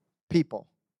people.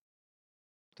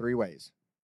 3 ways.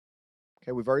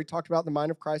 Okay, we've already talked about the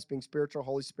mind of Christ being spiritual,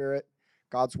 Holy Spirit.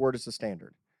 God's word is the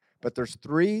standard. But there's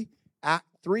 3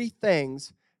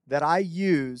 things that I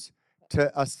use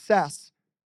to assess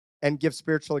and give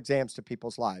spiritual exams to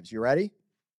people's lives. You ready?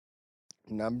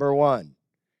 Number 1,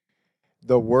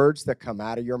 the words that come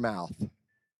out of your mouth.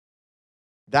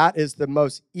 That is the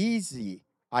most easy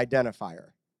identifier.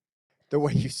 The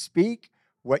way you speak,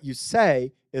 what you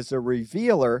say, is a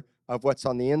revealer of what's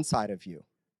on the inside of you.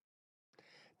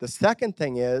 The second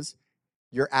thing is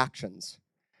your actions.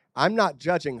 I'm not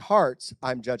judging hearts,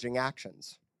 I'm judging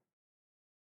actions.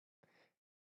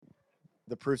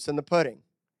 The proof's in the pudding.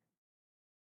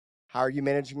 How are you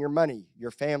managing your money,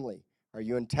 your family? Are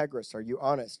you integrous? Are you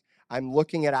honest? I'm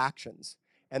looking at actions.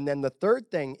 And then the third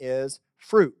thing is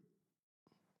fruit.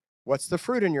 What's the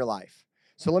fruit in your life?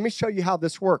 So let me show you how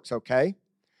this works, okay?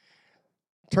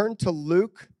 Turn to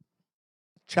Luke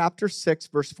chapter 6,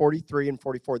 verse 43 and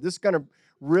 44. This is going to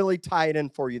really tie it in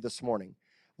for you this morning.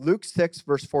 Luke 6,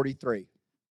 verse 43.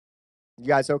 You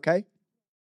guys okay?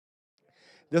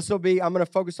 I'm going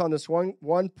to focus on this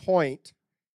one point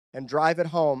and drive it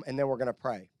home, and then we're going to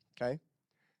pray, okay?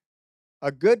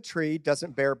 A good tree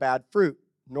doesn't bear bad fruit,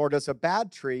 nor does a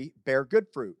bad tree bear good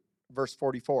fruit. verse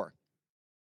 44.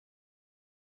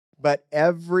 But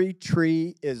every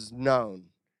tree is known.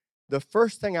 The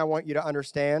first thing I want you to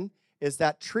understand is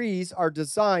that trees are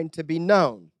designed to be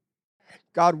known.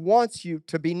 God wants you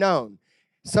to be known.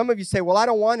 Some of you say, well, I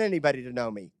don't want anybody to know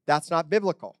me. That's not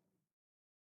biblical.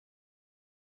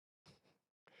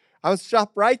 I would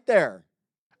stop right there.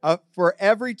 For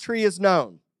every tree is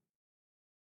known.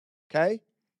 Okay?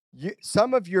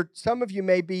 Some of you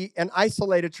may be an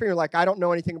isolated tree. You're like, I don't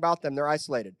know anything about them. They're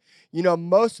isolated. You know,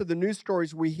 most of the news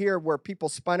stories we hear where people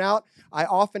spun out, I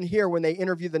often hear when they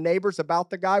interview the neighbors about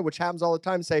the guy, which happens all the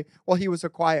time, say, well, he was a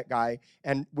quiet guy,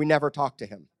 and we never talked to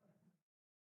him.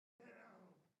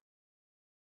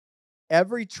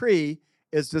 Every tree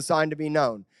is designed to be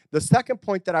known. The second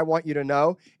point that I want you to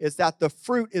know is that the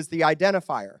fruit is the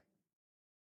identifier.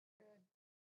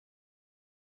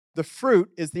 The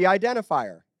fruit is the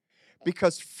identifier.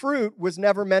 Because fruit was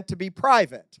never meant to be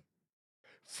private.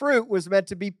 Fruit was meant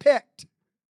to be picked.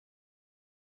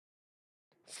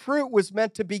 Fruit was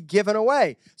meant to be given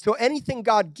away. So anything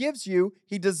God gives you,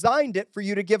 He designed it for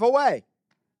you to give away.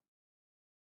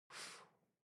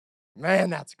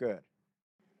 Man, that's good.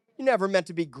 You're never meant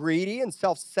to be greedy and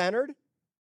self-centered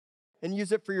and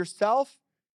use it for yourself.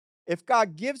 If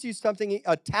God gives you something,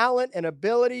 a talent, an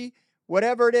ability,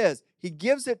 whatever it is, He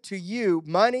gives it to you,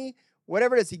 money,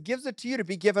 whatever it is, He gives it to you to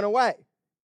be given away.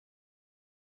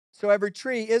 So every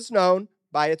tree is known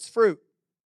by its fruit.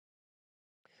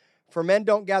 For men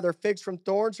don't gather figs from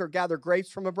thorns or gather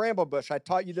grapes from a bramble bush. I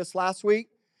taught you this last week,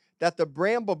 that the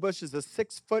bramble bush is a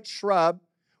 6-foot shrub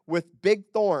with big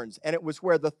thorns, and it was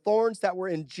where the thorns that were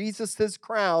in Jesus'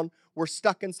 crown were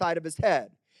stuck inside of his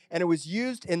head. And it was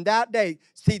used in that day.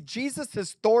 See,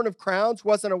 Jesus' thorn of crowns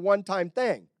wasn't a one-time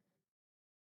thing.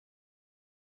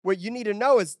 What you need to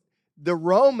know is the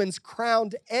Romans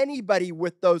crowned anybody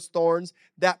with those thorns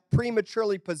that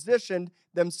prematurely positioned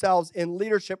themselves in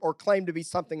leadership or claimed to be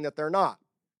something that they're not.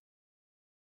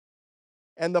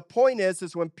 And the point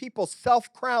is when people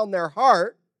self-crown their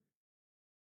heart,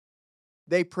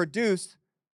 they produce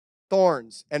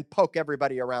thorns and poke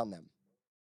everybody around them.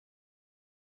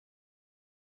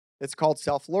 It's called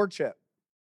self-lordship.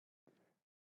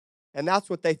 And that's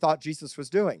what they thought Jesus was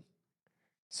doing.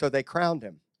 So they crowned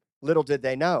him. Little did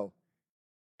they know,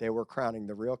 they were crowning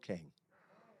the real king.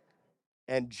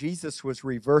 And Jesus was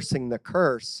reversing the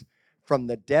curse from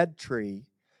the dead tree,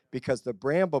 because the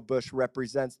bramble bush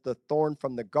represents the thorn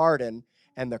from the garden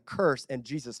and the curse, and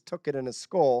Jesus took it in his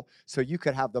skull so you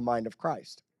could have the mind of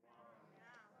Christ.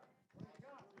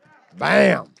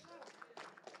 Bam!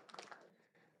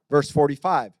 Verse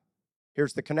 45.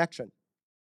 Here's the connection.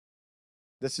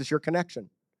 This is your connection.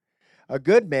 A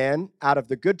good man out of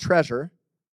the good treasure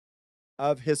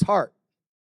of his heart.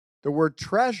 The word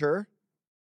treasure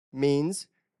is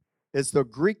the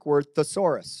Greek word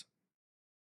thesaurus.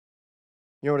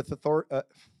 You know what a thesaurus?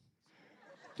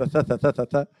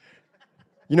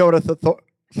 You know what a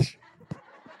thesaurus?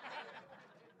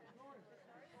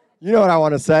 You know what I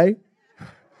want to say?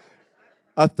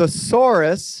 A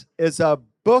thesaurus is a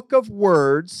book of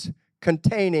words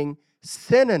containing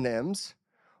synonyms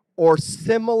or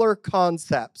similar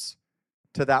concepts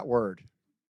to that word.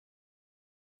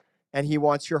 And he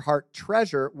wants your heart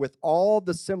treasure with all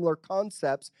the similar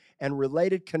concepts and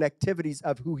related connectivities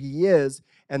of who he is,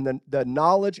 and the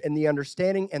knowledge and the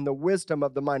understanding and the wisdom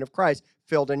of the mind of Christ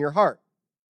filled in your heart.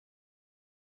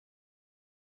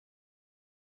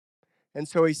 And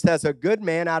so he says, a good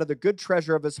man out of the good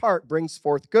treasure of his heart brings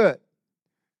forth good.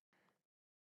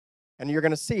 And you're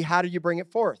going to see, how do you bring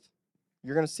it forth?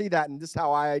 You're going to see that, and this is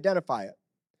how I identify it.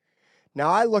 Now,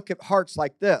 I look at hearts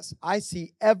like this. I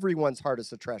see everyone's heart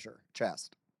as a treasure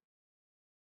chest.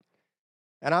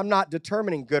 And I'm not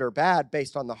determining good or bad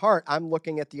based on the heart. I'm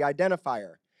looking at the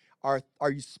identifier. Are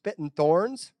you spitting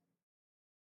thorns?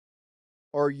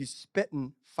 Or are you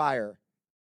spitting fire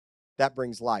that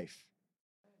brings life?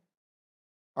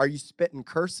 Are you spitting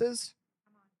curses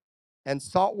and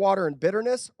salt water and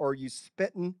bitterness? Or are you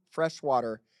spitting fresh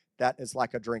water that is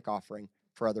like a drink offering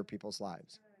for other people's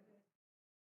lives?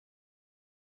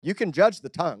 You can judge the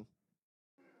tongue.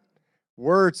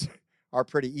 Words are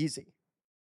pretty easy.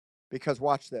 Because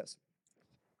watch this.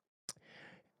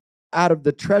 Out of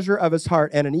the treasure of his heart,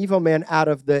 and an evil man out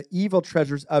of the evil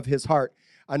treasures of his heart.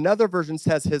 Another version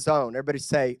says his own. Everybody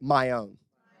say, my own.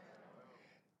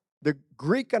 The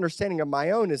Greek understanding of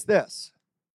my own is this.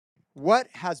 What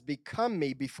has become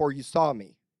me before you saw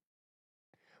me?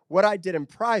 What I did in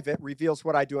private reveals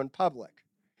what I do in public.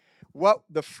 What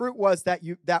the fruit was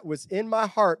that was in my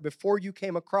heart before you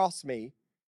came across me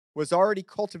was already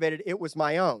cultivated. It was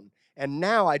my own. And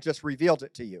now I just revealed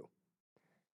it to you.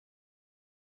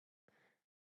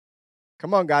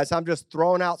 Come on, guys. I'm just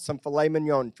throwing out some filet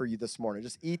mignon for you this morning.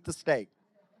 Just eat the steak.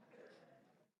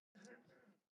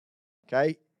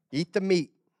 Okay? Eat the meat.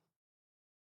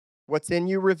 What's in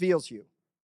you reveals you.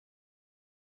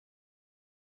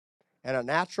 And a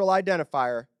natural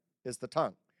identifier is the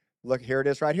tongue. Look, here it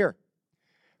is right here.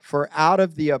 For out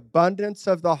of the abundance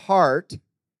of the heart,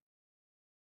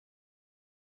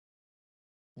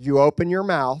 you open your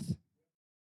mouth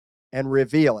and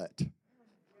reveal it.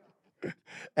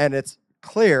 And it's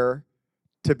clear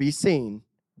to be seen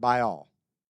by all.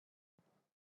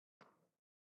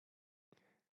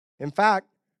 In fact,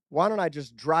 why don't I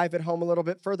just drive it home a little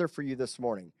bit further for you this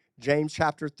morning? James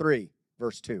chapter 3,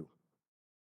 verse 2.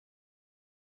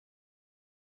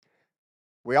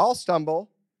 We all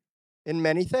stumble in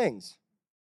many things.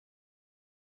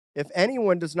 If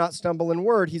anyone does not stumble in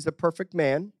word, he's a perfect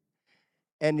man,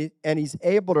 and he's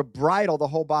able to bridle the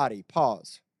whole body.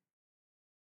 Pause.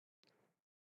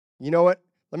 You know what?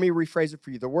 Let me rephrase it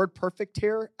for you. The word perfect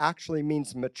here actually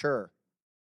means mature.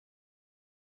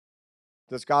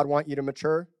 Does God want you to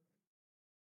mature?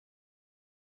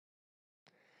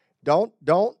 Don't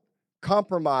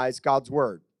compromise God's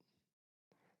word.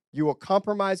 You will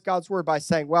compromise God's word by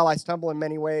saying, well, I stumble in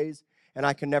many ways, and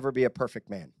I can never be a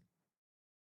perfect man.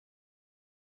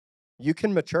 You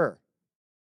can mature.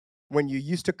 When you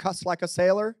used to cuss like a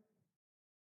sailor,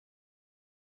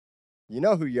 you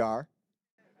know who you are.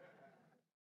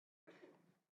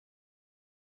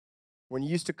 When you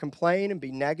used to complain and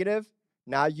be negative,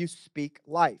 now you speak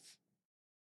life.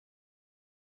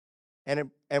 And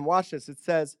watch this. It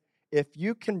says, if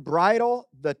you can bridle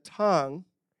the tongue,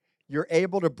 you're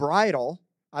able to bridle.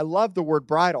 I love the word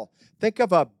bridle. Think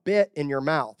of a bit in your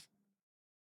mouth.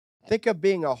 Think of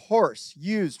being a horse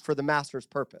used for the master's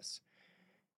purpose.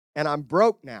 And I'm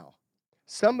broke now.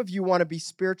 Some of you want to be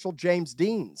spiritual James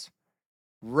Deans,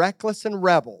 reckless and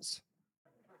rebels.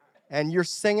 And you're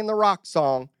singing the rock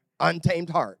song, Untamed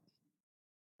Heart.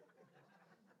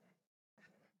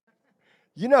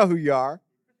 You know who you are.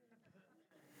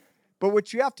 But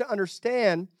what you have to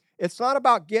understand, it's not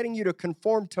about getting you to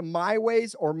conform to my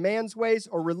ways or man's ways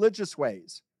or religious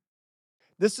ways.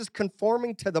 This is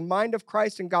conforming to the mind of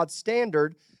Christ and God's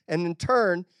standard. And in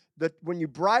turn, when you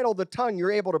bridle the tongue,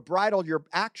 you're able to bridle your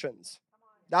actions.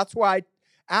 That's why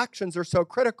actions are so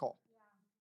critical.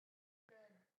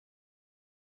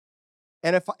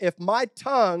 And if my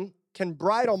tongue can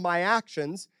bridle my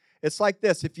actions, it's like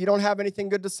this. If you don't have anything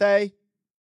good to say,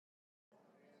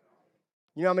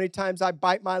 you know how many times I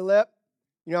bite my lip?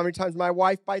 You know how many times my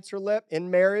wife bites her lip in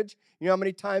marriage? You know how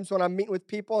many times when I'm meeting with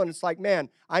people and it's like, man,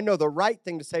 I know the right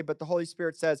thing to say, but the Holy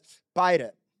Spirit says, bite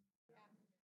it.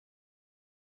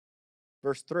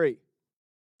 Verse 3.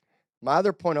 My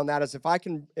other point on that is if I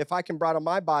can bridle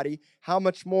my body, how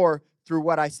much more through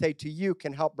what I say to you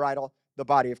can help bridle the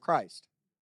body of Christ?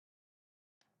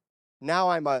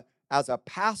 Now as a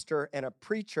pastor and a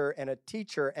preacher and a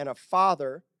teacher and a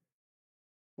father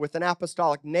with an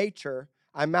apostolic nature,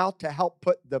 I'm out to help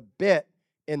put the bit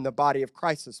in the body of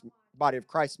Christ's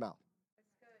mouth.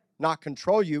 Not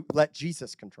control you, let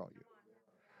Jesus control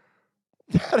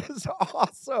you. That is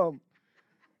awesome.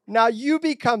 Now you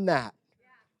become that.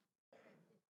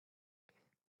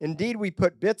 Indeed, we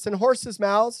put bits in horses'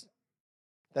 mouths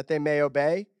that they may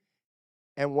obey,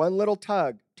 and one little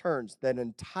tug turns that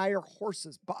entire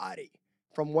horse's body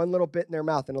from one little bit in their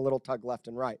mouth and a little tug left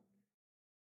and right.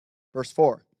 Verse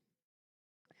 4.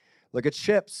 Look at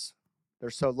ships. They're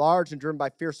so large and driven by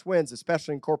fierce winds,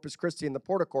 especially in Corpus Christi and the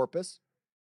Port of Corpus.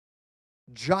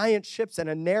 Giant ships and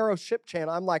a narrow ship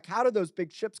channel. I'm like, how do those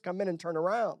big ships come in and turn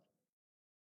around?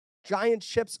 Giant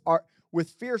ships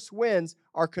with fierce winds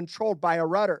are controlled by a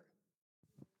rudder.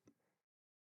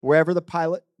 Wherever the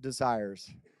pilot desires.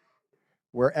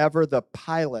 Wherever the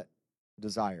pilot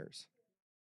desires.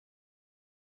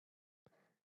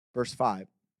 Verse 5.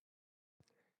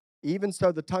 Even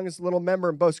so, the tongue is a little member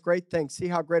and boasts great things. See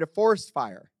how great a forest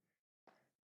fire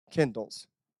kindles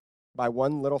by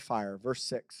one little fire. Verse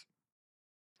 6.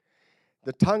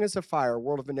 The tongue is a fire, a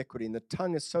world of iniquity, and the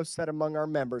tongue is so set among our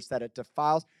members that it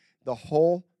defiles the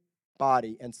whole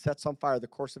body and sets on fire the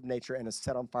course of nature and is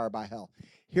set on fire by hell.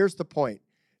 Here's the point.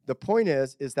 The point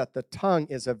is that the tongue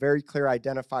is a very clear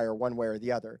identifier one way or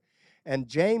the other. And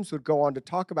James would go on to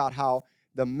talk about how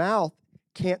the mouth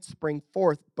can't spring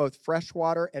forth both fresh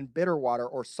water and bitter water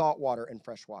or salt water and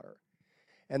fresh water.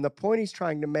 And the point he's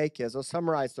trying to make is, I'll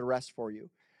summarize the rest for you.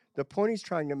 The point he's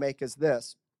trying to make is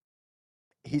this.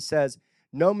 He says,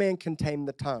 no man can tame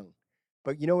the tongue,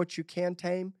 but you know what you can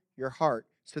tame? Your heart,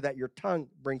 so that your tongue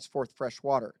brings forth fresh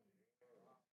water.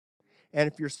 And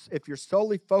if you're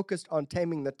solely focused on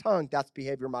taming the tongue, that's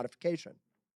behavior modification.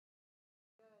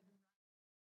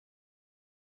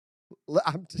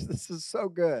 This is so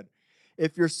good.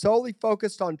 If you're solely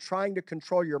focused on trying to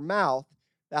control your mouth,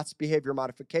 that's behavior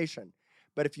modification.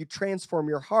 But if you transform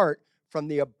your heart from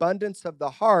the abundance of the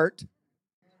heart,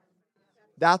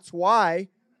 that's why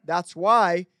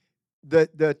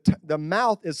the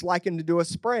mouth is likened to a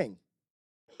spring.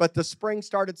 But the spring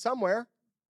started somewhere,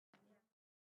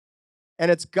 and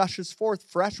it gushes forth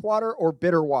fresh water or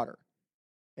bitter water.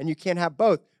 And you can't have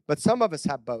both. But some of us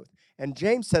have both. And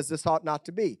James says this ought not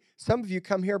to be. Some of you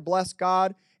come here, bless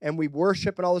God, and we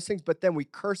worship and all those things, but then we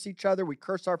curse each other, we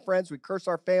curse our friends, we curse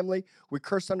our family, we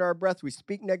curse under our breath, we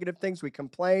speak negative things, we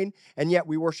complain, and yet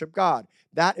we worship God.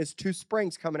 That is two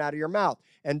springs coming out of your mouth.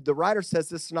 And the writer says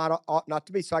this is ought not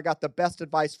to be. So I got the best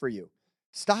advice for you.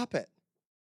 Stop it.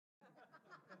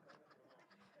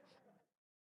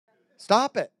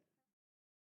 Stop it.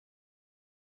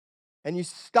 And you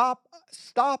stop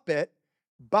it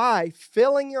by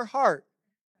filling your heart,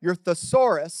 your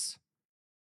thesaurus,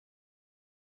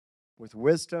 with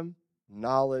wisdom,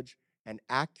 knowledge, and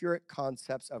accurate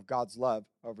concepts of God's love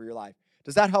over your life.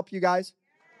 Does that help you guys?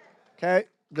 Okay?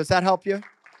 Does that help you?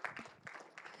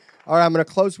 All right, I'm going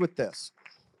to close with this.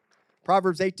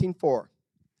 Proverbs 18:4.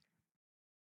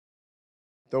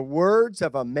 The words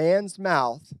of a man's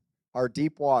mouth are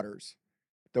deep waters.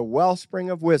 The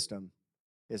wellspring of wisdom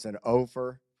is an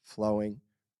overflowing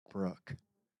brook.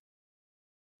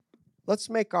 Let's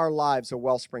make our lives a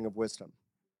wellspring of wisdom.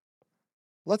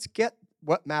 Let's get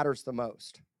what matters the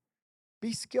most.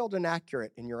 Be skilled and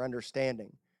accurate in your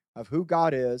understanding of who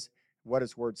God is, what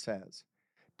His Word says.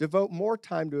 Devote more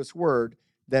time to His Word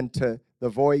than to The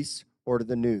Voice or to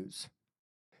the news.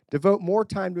 Devote more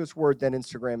time to His Word than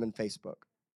Instagram and Facebook.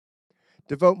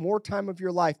 Devote more time of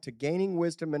your life to gaining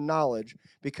wisdom and knowledge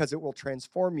because it will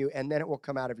transform you and then it will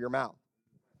come out of your mouth.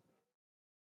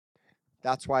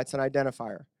 That's why it's an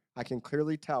identifier. I can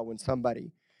clearly tell when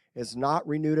somebody is not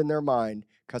renewed in their mind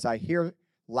because I hear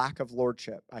lack of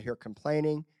lordship. I hear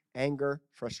complaining, anger,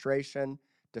 frustration,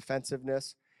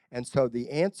 defensiveness. And so the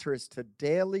answer is to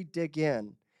daily dig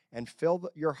in and fill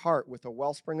your heart with a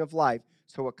wellspring of life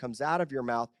so what comes out of your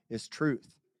mouth is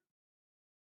truth.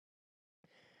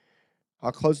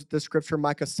 I'll close with this scripture,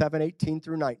 Micah 7:18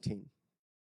 through 19.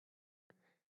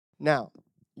 Now,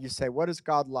 you say, what is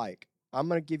God like? I'm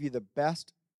going to give you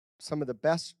some of the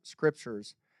best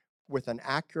scriptures with an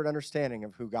accurate understanding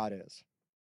of who God is.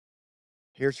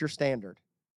 Here's your standard.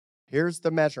 Here's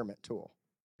the measurement tool.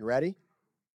 You ready?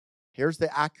 Here's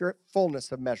the accurate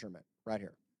fullness of measurement right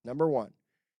here. Number 1,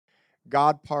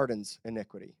 God pardons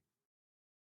iniquity.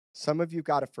 Some of you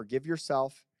got to forgive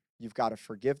yourself. You've got to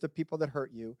forgive the people that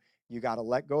hurt you. You got to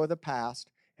let go of the past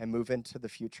and move into the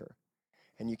future.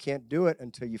 And you can't do it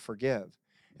until you forgive.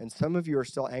 And some of you are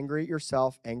still angry at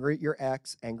yourself, angry at your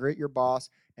ex, angry at your boss,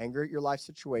 angry at your life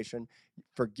situation.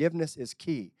 Forgiveness is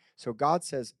key. So God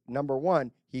says, number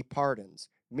 1, He pardons,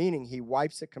 meaning He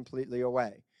wipes it completely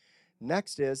away.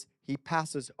 Next is He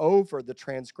passes over the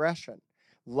transgression.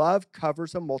 Love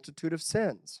covers a multitude of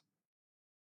sins.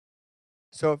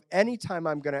 So if anytime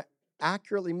I'm going to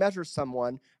accurately measure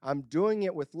someone, I'm doing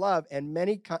it with love, and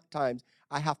many times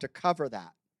I have to cover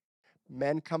that.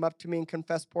 Men come up to me and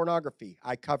confess pornography.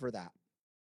 I cover that.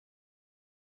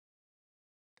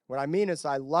 What I mean is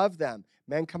I love them.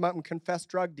 Men come up and confess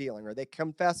drug dealing, or they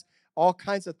confess all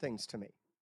kinds of things to me.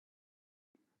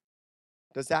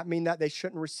 Does that mean that they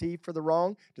shouldn't receive for the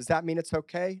wrong? Does that mean it's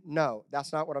okay? No,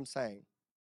 that's not what I'm saying.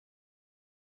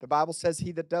 The Bible says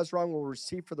he that does wrong will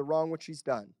receive for the wrong which he's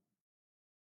done.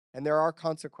 And there are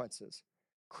consequences.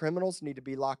 Criminals need to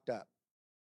be locked up.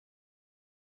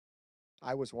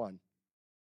 I was one.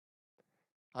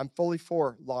 I'm fully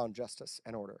for law and justice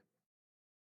and order.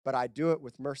 But I do it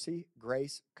with mercy,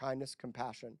 grace, kindness,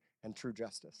 compassion, and true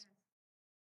justice.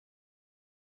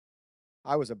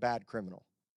 I was a bad criminal.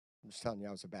 I'm just telling you,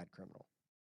 I was a bad criminal.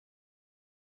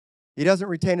 He doesn't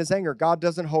retain his anger. God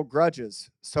doesn't hold grudges.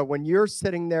 So when you're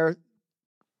sitting there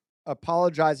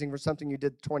apologizing for something you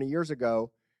did 20 years ago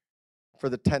for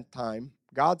the 10th time,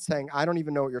 God's saying, I don't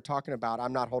even know what you're talking about.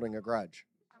 I'm not holding a grudge.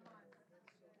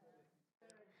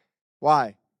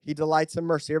 Why? He delights in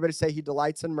mercy. Everybody say He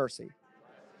delights in mercy.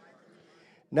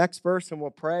 Next verse, and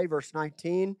we'll pray. Verse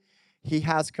 19, He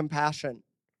has compassion.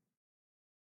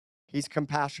 He's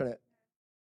compassionate.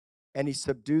 And He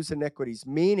subdues iniquities,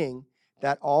 meaning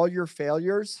that all your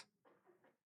failures,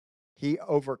 He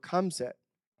overcomes it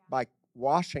by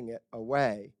washing it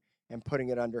away and putting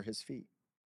it under His feet.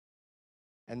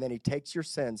 And then He takes your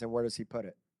sins, and where does He put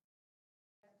it?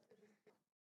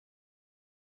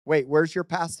 Wait, where's your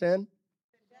past sin?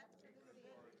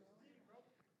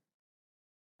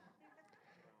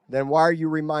 Then why are you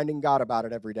reminding God about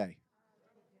it every day?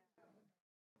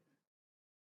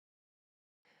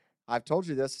 I've told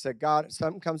you this. I said, God,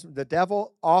 the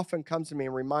devil often comes to me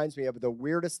and reminds me of the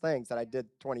weirdest things that I did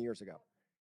 20 years ago.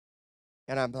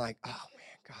 And I'm like, oh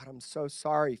man, God, I'm so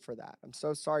sorry for that. I'm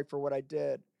so sorry for what I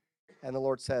did. And the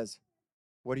Lord says,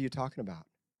 what are you talking about?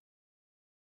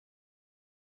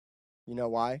 You know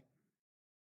why?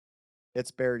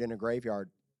 It's buried in a graveyard.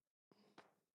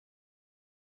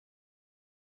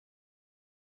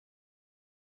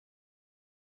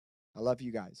 I love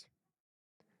you guys.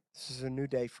 This is a new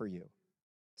day for you.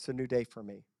 It's a new day for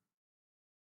me.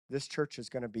 This church is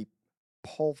going to be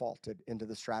pole vaulted into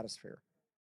the stratosphere.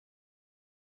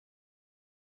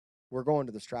 We're going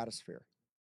to the stratosphere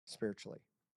spiritually.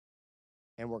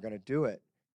 And we're going to do it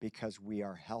because we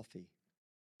are healthy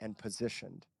and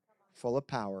positioned, full of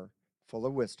power, full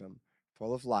of wisdom,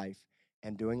 full of life,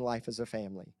 and doing life as a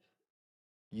family.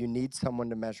 You need someone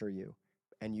to measure you,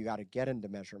 and you got to get into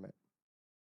measurement.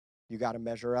 You got to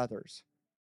measure others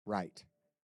right.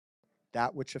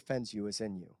 That which offends you is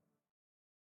in you.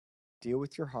 Deal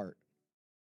with your heart.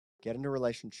 Get into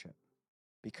relationship.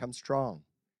 Become strong.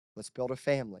 Let's build a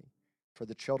family for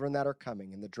the children that are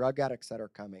coming, and the drug addicts that are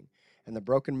coming, and the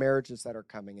broken marriages that are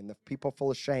coming, and the people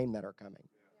full of shame that are coming.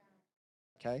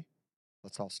 Okay?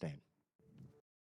 Let's all stand.